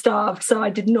oxygen starved, so I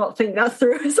did not think that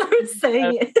through as I was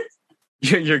saying it.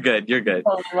 You're good. You're good.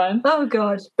 Oh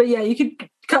God. But yeah, you could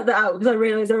cut that out because I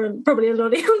realise there are probably a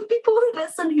lot of young people who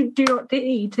listen who do not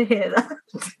need to hear that.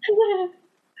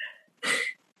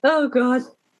 Oh God.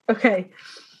 Okay.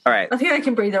 All right. I think I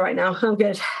can breathe it right now. I'm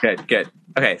good. Good. Good.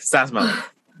 Okay. Sass moment.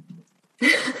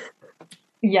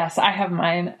 Yes, I have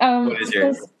mine. What is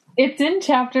yours? It's in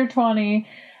chapter 20.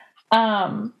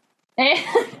 And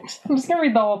I'm just gonna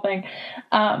read the whole thing.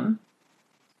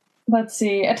 Let's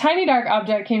see. A tiny dark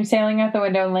object came sailing out the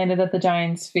window and landed at the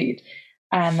giant's feet.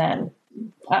 And then,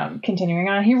 continuing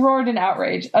on, he roared in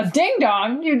outrage. A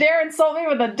ding-dong? You dare insult me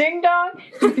with a ding-dong?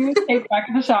 He threw his cape back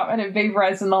in the shop and it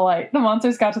vaporized in the light. The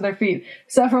monsters got to their feet.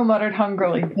 Several muttered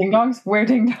hungrily, ding-dongs? Where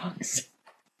ding-dongs?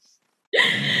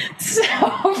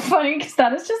 So funny, because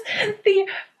that is just the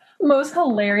most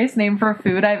hilarious name for a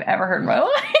food I've ever heard in my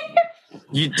life.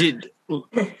 You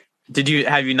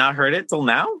have you not heard it till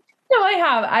now? No, I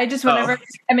have. I just, whenever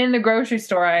I'm in the grocery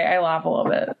store, I laugh a little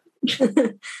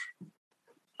bit.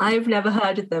 I've never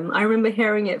heard of them. I remember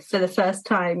hearing it for the first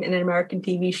time in an American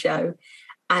TV show.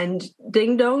 And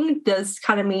ding dong does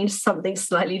kind of mean something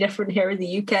slightly different here in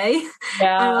the UK.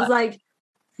 Yeah. And I was like,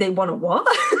 they want a what?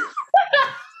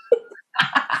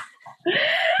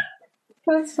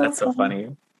 That's so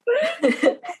funny.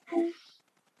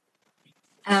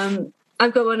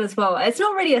 I've got one as well. It's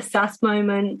not really a sass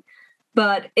moment,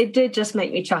 but it did just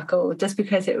make me chuckle just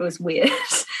because it was weird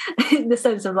in the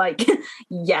sense of like,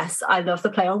 yes, I love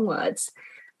the play on words.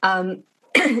 And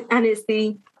it's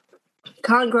the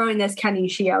can't grow in this, can you?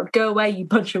 She yelled. Go away, you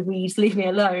bunch of weeds. Leave me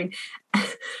alone.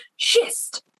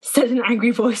 Shist, said an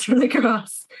angry voice from the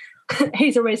grass.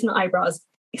 Hazel raised her eyebrows.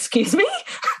 Excuse me?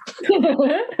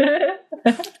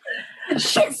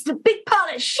 Shist, a big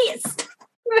pile of shist.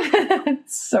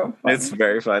 It's so funny. It's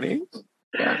very funny.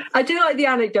 Yeah. I do like the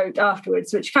anecdote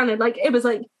afterwards, which kind of like, it was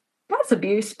like, that's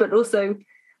abuse, but also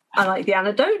I like the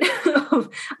anecdote of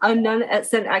a nun at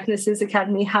St. Agnes's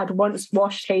Academy had once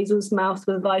washed Hazel's mouth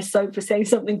with lye soap for saying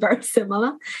something very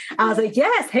similar. I was like,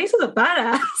 yes, Hazel's a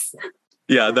badass.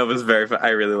 Yeah, that was very fun.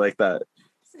 I really like that.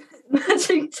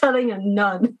 Imagine telling a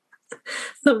nun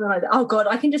something like that. Oh God,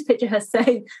 I can just picture her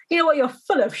saying, you know what, you're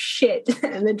full of shit.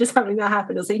 And then just having that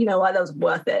happen. I'll say, you know what, that was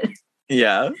worth it.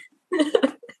 Yeah.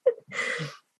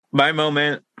 My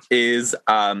moment is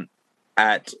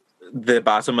at the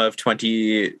bottom of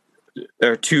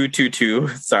 222.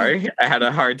 Sorry, I had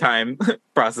a hard time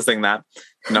processing that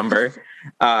number.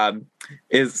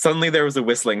 Is suddenly there was a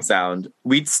whistling sound.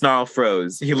 Wheat's snarl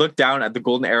froze. He looked down at the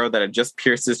golden arrow that had just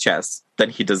pierced his chest. Then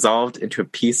he dissolved into a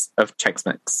piece of Chex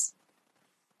Mix.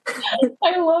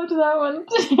 I loved that one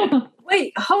too.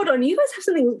 Wait, hold on. You guys have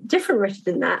something different written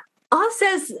than that. Ours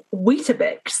says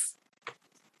Weetabix.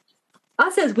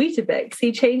 Ours says Weetabix.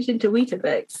 He changed into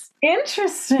Weetabix.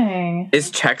 Interesting. Is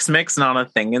Chex Mix not a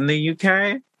thing in the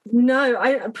UK? No,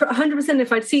 I 100%.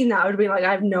 If I'd seen that, I would be like,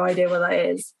 I have no idea what that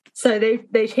is. So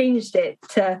they changed it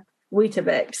to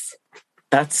Weetabix.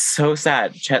 That's so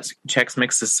sad. Chex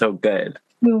Mix is so good.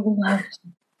 What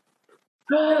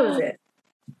was it?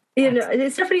 You know, it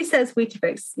definitely says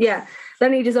Weetabix. Yeah.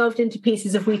 Then he dissolved into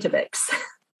pieces of Weetabix.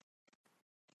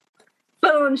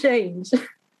 Full on change.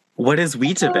 What is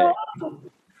Weetabix?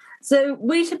 So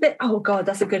Weetabix. Oh God,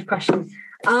 that's a good question.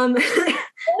 So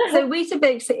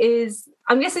Weetabix is,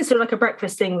 I'm guessing, sort of like a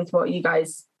breakfast thing with what you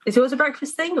guys. Is yours a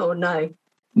breakfast thing or no?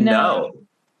 No.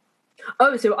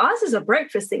 Oh, so ours is a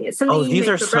breakfast thing. It's something. These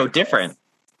are so different.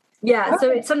 Yeah, so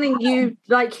it's something you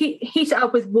like heat it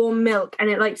up with warm milk, and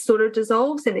it like sort of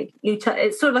dissolves, and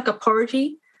it's sort of like a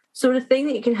porridgey sort of thing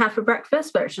that you can have for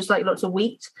breakfast, where it's just like lots of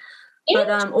wheat. But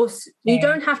also you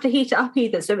don't have to heat it up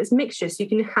either. So it's mixture, so you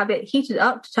can have it heated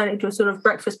up to turn it into a sort of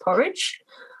breakfast porridge,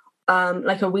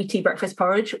 like a wheaty breakfast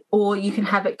porridge, or you can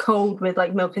have it cold with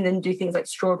like milk and then do things like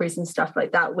strawberries and stuff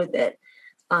like that with it.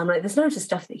 Like there's loads of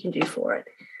stuff that you can do for it.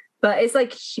 But it's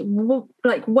like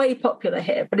way popular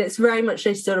here, but it's very much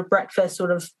a sort of breakfast, sort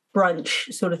of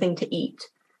brunch sort of thing to eat.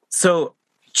 So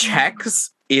Chex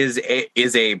is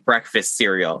a breakfast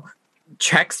cereal.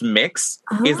 Chex Mix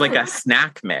is like a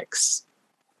snack mix.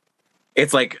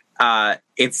 It's like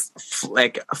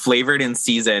flavored and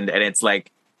seasoned, and it's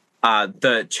like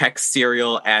the Chex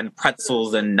cereal and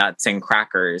pretzels and nuts and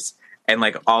crackers and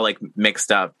like all like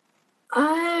mixed up.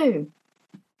 Okay.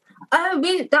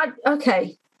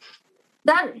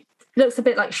 That looks a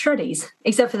bit like Shreddies,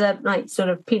 except for the like sort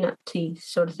of peanutty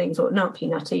sort of things, or not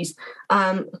peanutties.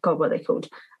 God, what are they called?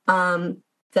 What are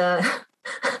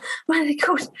they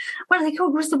called? What are they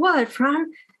called? What's the word,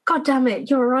 Fran? God damn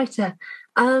it, you're a writer.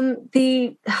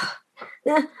 The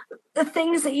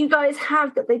things that you guys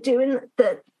have that they do in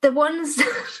the ones the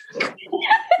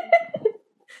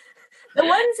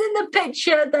ones in the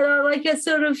picture that are like a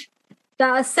sort of that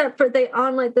are separate. They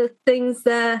aren't like the things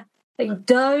there. Like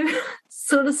dough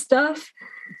sort of stuff.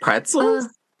 Pretzels?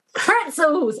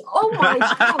 Pretzels! Oh my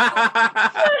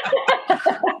God.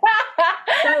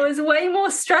 That was way more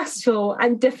stressful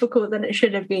and difficult than it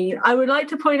should have been. I would like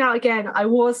to point out again, I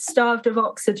was starved of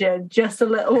oxygen just a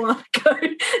little while ago.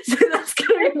 So that's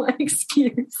going to be my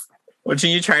excuse. Watching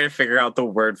you try to figure out the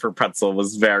word for pretzel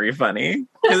was very funny.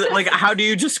 Like, how do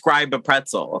you describe a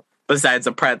pretzel besides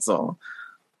a pretzel?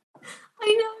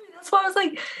 I know. That's why I was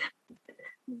like,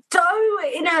 dough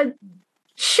in a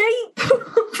shape.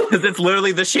 Because it's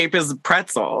literally the shape is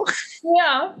pretzel.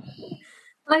 Yeah.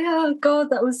 Oh God,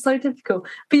 that was so difficult.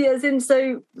 But yeah, as in,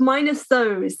 so minus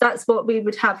those, that's what we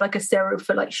would have like a cereal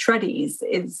for like Shreddies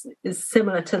is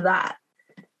similar to that.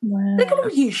 Wow. They could all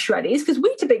use Shreddies because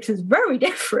Weetabix is very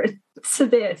different to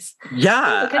this.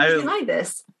 Yeah. Anything like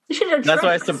this. They should have that's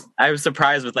why I was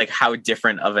surprised with like how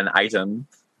different of an item.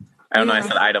 I don't know I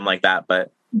said item like that,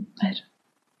 but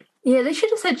yeah, they should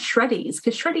have said Shreddies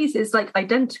because Shreddies is like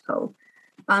identical.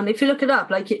 If you look it up,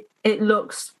 like it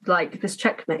looks like this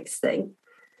Chex Mix thing.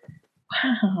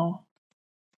 Wow.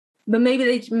 But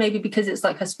maybe because it's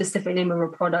like a specific name of a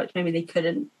product, maybe they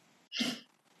couldn't.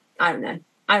 I don't know.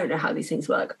 I don't know how these things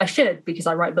work. I should because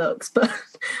I write books, but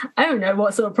I don't know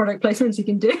what sort of product placements you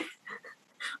can do.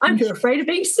 I'm too afraid of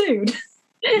being sued.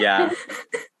 Yeah.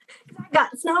 I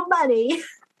got no money.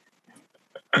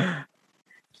 All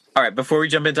right, before we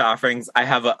jump into offerings, I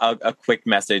have a quick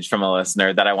message from a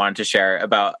listener that I wanted to share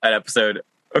about an episode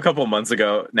a couple months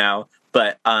ago now,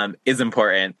 but is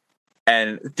important.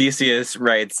 And Theseus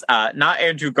writes, not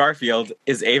Andrew Garfield.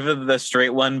 Is Ava the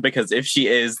straight one? Because if she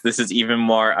is, this is even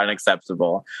more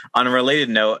unacceptable. On a related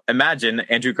note, imagine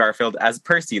Andrew Garfield as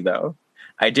Percy, though.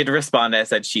 I did respond. I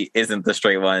said she isn't the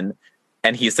straight one.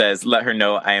 And he says, let her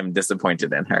know I am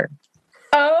disappointed in her.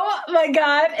 Oh my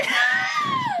God.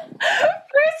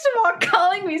 First of all,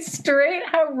 calling me straight,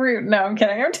 how rude. No, I'm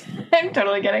kidding. I'm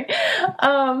totally kidding.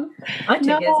 I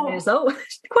take it as a result.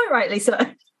 Quite rightly so.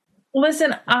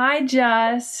 Listen, I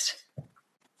just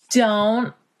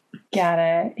don't get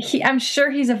it. I'm sure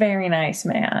he's a very nice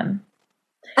man.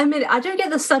 I mean, I don't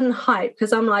get the sudden hype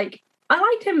because I'm like, I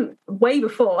liked him way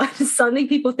before. Suddenly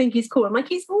people think he's cool. I'm like,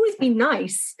 he's always been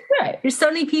nice. Right. There's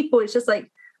suddenly people, it's just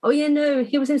like, oh yeah, no,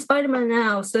 he was in Spider-Man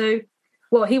now. So,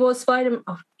 well, he was Spider-Man.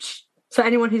 Oh, for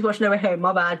anyone who's watched No Way Home,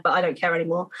 my bad, but I don't care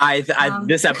anymore.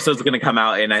 This episode's going to come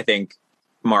out in, I think,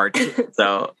 March.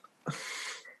 So...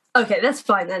 Okay, that's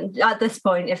fine then. At this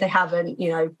point, if they haven't,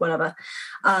 whatever.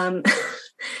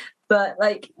 But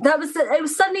like it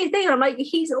was suddenly a thing. I'm like,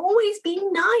 he's always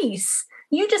been nice.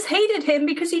 You just hated him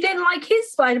because you didn't like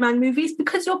his Spider-Man movies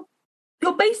because you're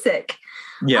basic.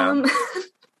 Yeah.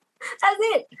 That's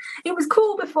it. It was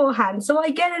cool beforehand. So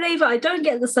I get it, Ava. I don't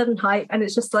get the sudden hype, and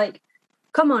it's just like,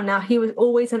 come on now. He was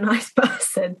always a nice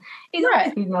person. He's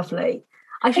always been lovely.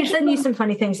 I should send you some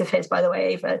funny things of his, by the way,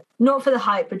 Ava. Not for the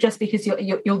hype, but just because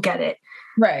you'll get it.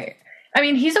 Right. I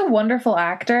mean, he's a wonderful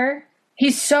actor.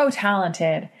 He's so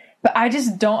talented. But I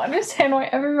just don't understand why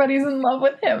everybody's in love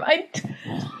with him. I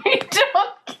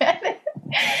don't get it.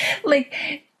 Like,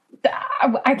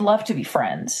 I'd love to be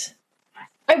friends.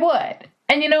 I would.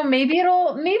 And, maybe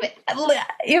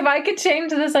if I could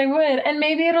change this, I would. And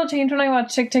maybe it'll change when I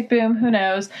watch Tick, Tick, Boom. Who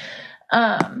knows?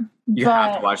 You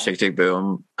have to watch Tick, Tick,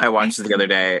 Boom. I watched it the other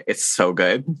day. It's so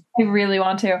good. I really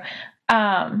want to.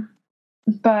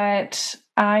 But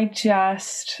I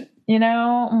just,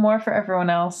 more for everyone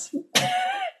else.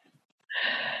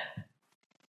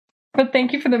 But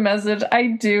thank you for the message. I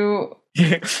do.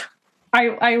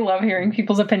 I love hearing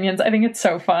people's opinions. I think it's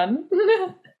so fun.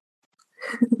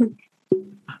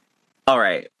 All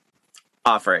right.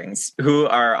 Offerings. Who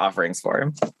are offerings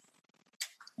for?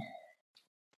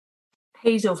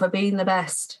 Hazel for being the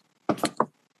best.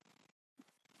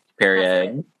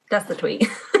 Period. That's the tweet.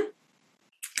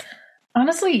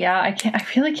 Honestly, yeah, I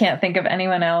really can't think of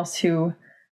anyone else who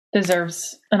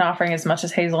deserves an offering as much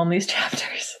as Hazel in these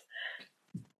chapters.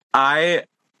 I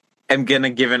am going to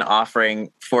give an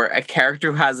offering for a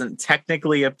character who hasn't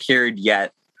technically appeared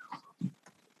yet.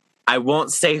 I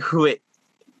won't say who it.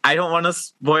 I don't want to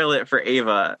spoil it for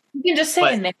Ava. You can just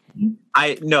say a name.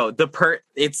 I know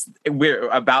we're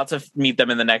about to meet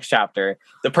them in the next chapter.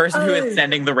 The person who is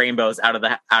sending the rainbows out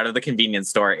of the convenience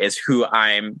store is who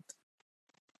I'm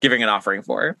giving an offering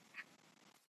for.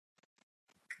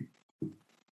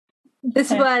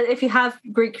 This is where, if you have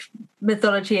Greek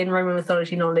mythology and Roman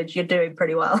mythology knowledge, you're doing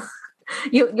pretty well.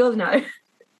 You'll know.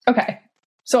 Okay,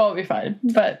 so I'll be fine.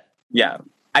 But yeah,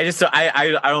 I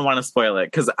don't want to spoil it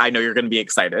because I know you're going to be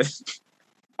excited.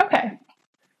 Okay.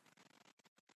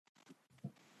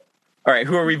 All right,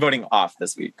 who are we voting off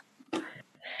this week?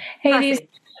 Hades.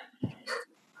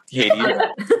 Hades.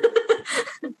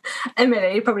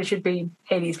 Emily, it probably should be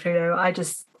Hades Pluto. I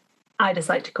just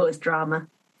like to cause drama.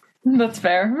 That's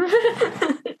fair.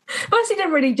 Plus, he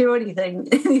didn't really do anything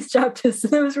in these chapters, so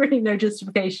there was really no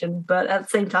justification. But at the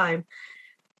same time,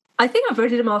 I think I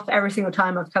voted him off every single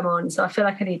time I've come on, so I feel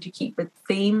like I need to keep the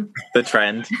theme. The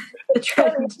trend. The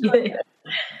trend, yeah.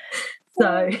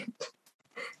 So,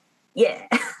 yeah.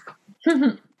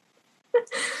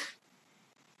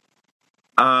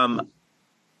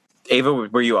 Ava,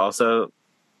 were you also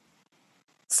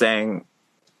saying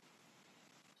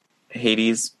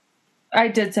Hades? I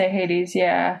did say Hades,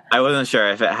 yeah. I wasn't sure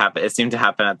if it happened. It seemed to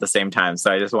happen at the same time, so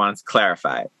I just wanted to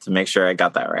clarify to make sure I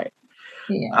got that right.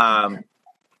 Yeah.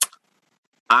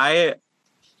 I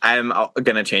am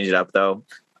going to change it up, though,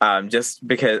 just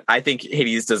because I think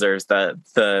Hades deserves the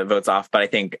votes off, but I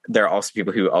think there are also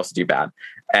people who also do bad.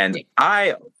 And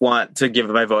I want to give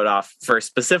my vote off for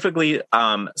specifically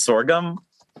Sorghum,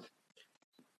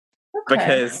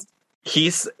 because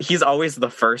he's always the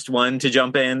first one to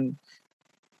jump in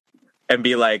and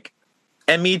be like,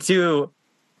 and me too.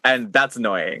 And that's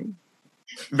annoying.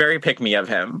 Very pick me of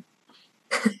him.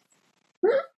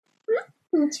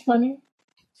 That's funny.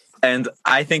 And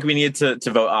I think we need to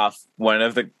vote off one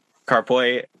of the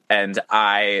carpoi, and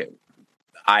I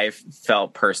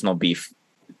felt personal beef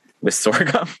with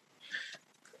sorghum.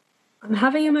 I'm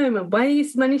having a moment. When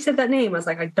you said that name, I was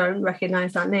like, I don't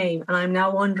recognize that name, and I'm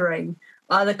now wondering,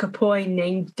 are the carpoi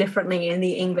named differently in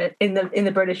the English in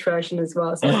the British version as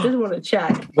well? So I just want to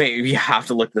check. Wait, you have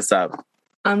to look this up.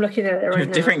 I'm looking at it right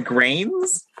now. Different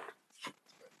grains?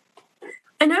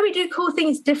 I know we do call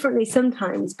things differently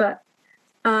sometimes, but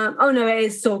oh no, it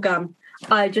is sorghum.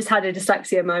 I just had a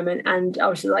dyslexia moment, and I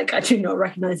was just like, I do not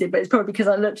recognize it, but it's probably because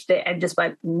I looked at it and just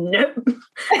went, nope.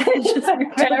 And just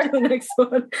moved on to the next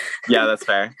one. Yeah, that's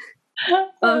fair.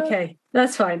 Okay,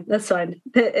 that's fine. That's fine.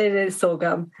 It is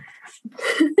sorghum.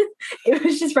 It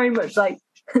was just very much like,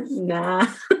 nah,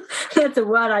 that's a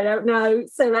word I don't know,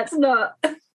 so that's not.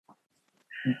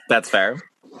 That's fair.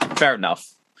 Fair enough.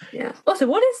 Yeah. Also,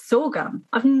 what is sorghum?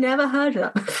 I've never heard of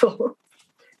that before.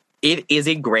 It is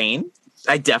a grain.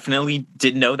 I definitely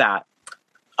didn't know that.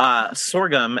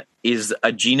 Sorghum is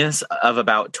a genus of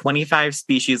about 25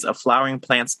 species of flowering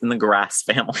plants in the grass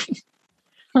family.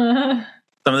 Some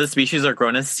of the species are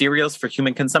grown as cereals for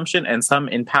human consumption and some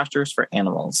in pastures for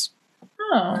animals.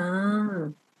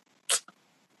 Oh.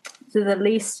 So the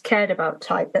least cared about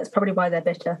type. That's probably why they're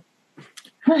bitter.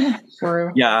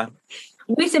 True. Yeah.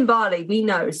 Wheat and barley, we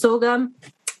know. Sorghum,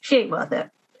 she ain't worth it.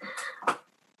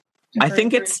 I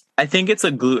think it's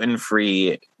a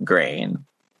gluten-free grain.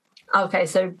 Okay,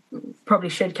 so probably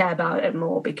should care about it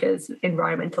more because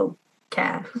environmental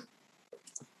care.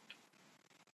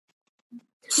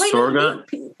 Wait, Sorghum.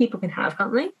 People can have,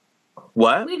 can't they?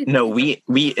 What? Wheat is- No, wheat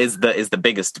is the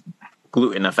biggest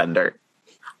gluten offender.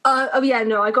 Oh yeah,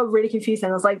 no, I got really confused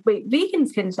and I was like, wait,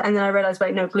 vegans can, and then I realized,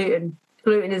 wait, no, gluten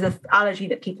is an allergy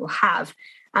that people have,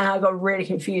 and I got really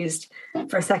confused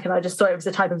for a second. I just thought it was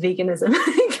a type of veganism.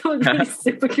 I got really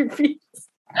super confused.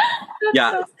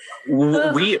 Yeah,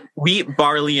 wheat,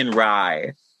 barley, and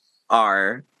rye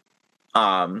are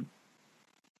have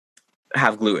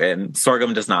gluten.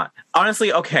 Sorghum does not.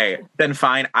 Honestly, okay, then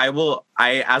fine.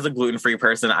 I as a gluten-free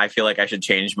person, I feel like I should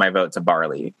change my vote to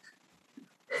barley.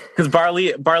 Because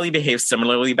barley behaves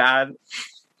similarly bad.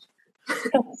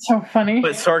 That's so funny.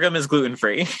 But sorghum is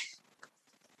gluten-free.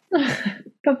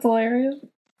 That's hilarious.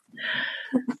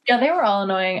 Yeah, they were all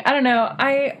annoying. I don't know.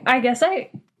 I guess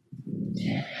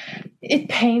it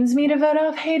pains me to vote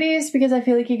off Hades because I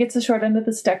feel like he gets the short end of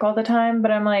the stick all the time,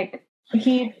 but I'm like,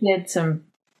 he did some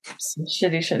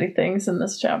shitty things in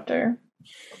this chapter.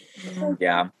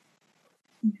 Yeah.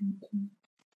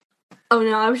 Oh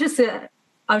no, I was just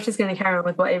going to carry on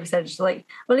with what Ava said. Just like,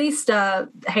 well, at least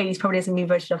Hades probably hasn't been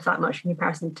voted off that much in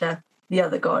comparison to the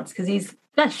other gods because he's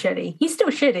less shitty. He's still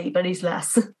shitty, but he's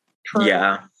less.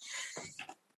 Yeah.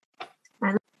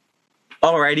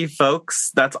 Alrighty,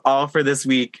 folks. That's all for this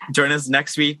week. Join us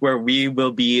next week where we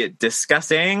will be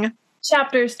discussing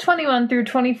chapters 21 through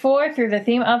 24 through the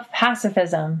theme of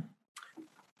pacifism.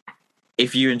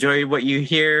 If you enjoyed what you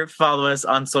hear, follow us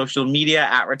on social media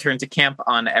at Return to Camp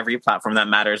on every platform that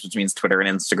matters, which means Twitter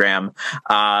and Instagram.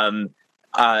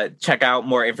 Check out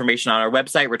more information on our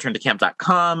website,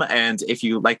 returntocamp.com. And if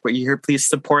you like what you hear, please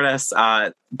support us.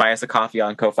 Buy us a coffee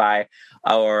on Ko-Fi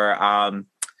or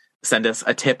send us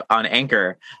a tip on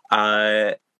Anchor.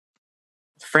 Fran,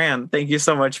 thank you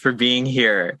so much for being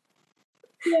here.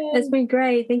 It's been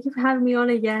great. Thank you for having me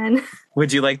on again.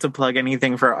 Would you like to plug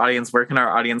anything for our audience? Where can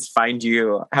our audience find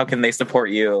you? How can they support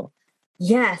you?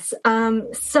 Yes.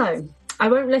 So I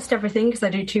won't list everything because I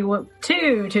do too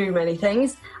many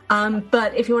things.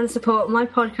 But if you want to support my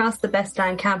podcast, The Best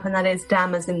Damn Camp, and that is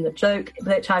damn as in the joke,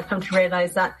 which I've come to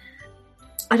realize that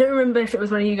I don't remember if it was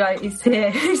one of you guys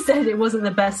here who said it wasn't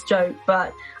the best joke,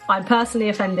 but I'm personally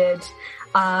offended.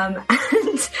 And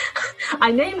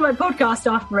I named my podcast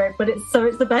after it, but it's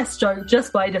the best joke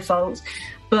just by default.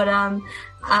 But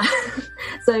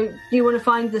so if you want to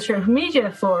find the social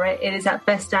media for it, it is at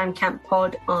Best Damn Camp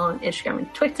Pod on Instagram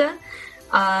and Twitter.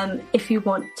 If you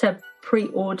want to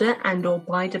pre-order and or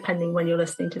buy, depending when you're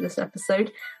listening to this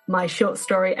episode, my short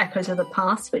story Echoes of the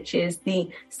Past, which is the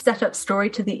setup story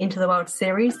to the Into the Wild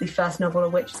series, the first novel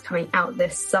of which is coming out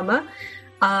this summer.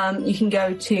 You can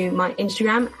go to my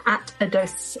Instagram at A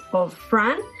Dose of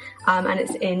Fran, and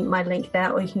it's in my link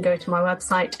there, or you can go to my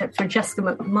website at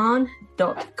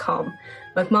francescamcmahon.com.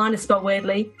 McMahon is spelled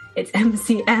weirdly. It's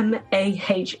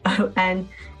MCMAHON,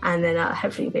 and then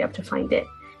hopefully you'll be able to find it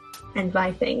and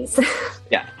buy things.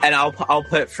 Yeah, and I'll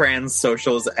put Fran's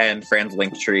socials and Fran's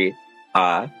Linktree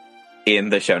in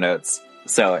the show notes.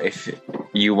 So if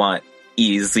you want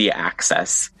easy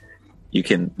access, you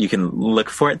can look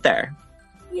for it there.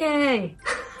 Yay!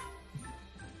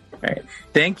 right.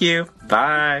 Thank you.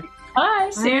 Bye. Bye.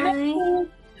 See you next Bye.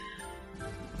 time.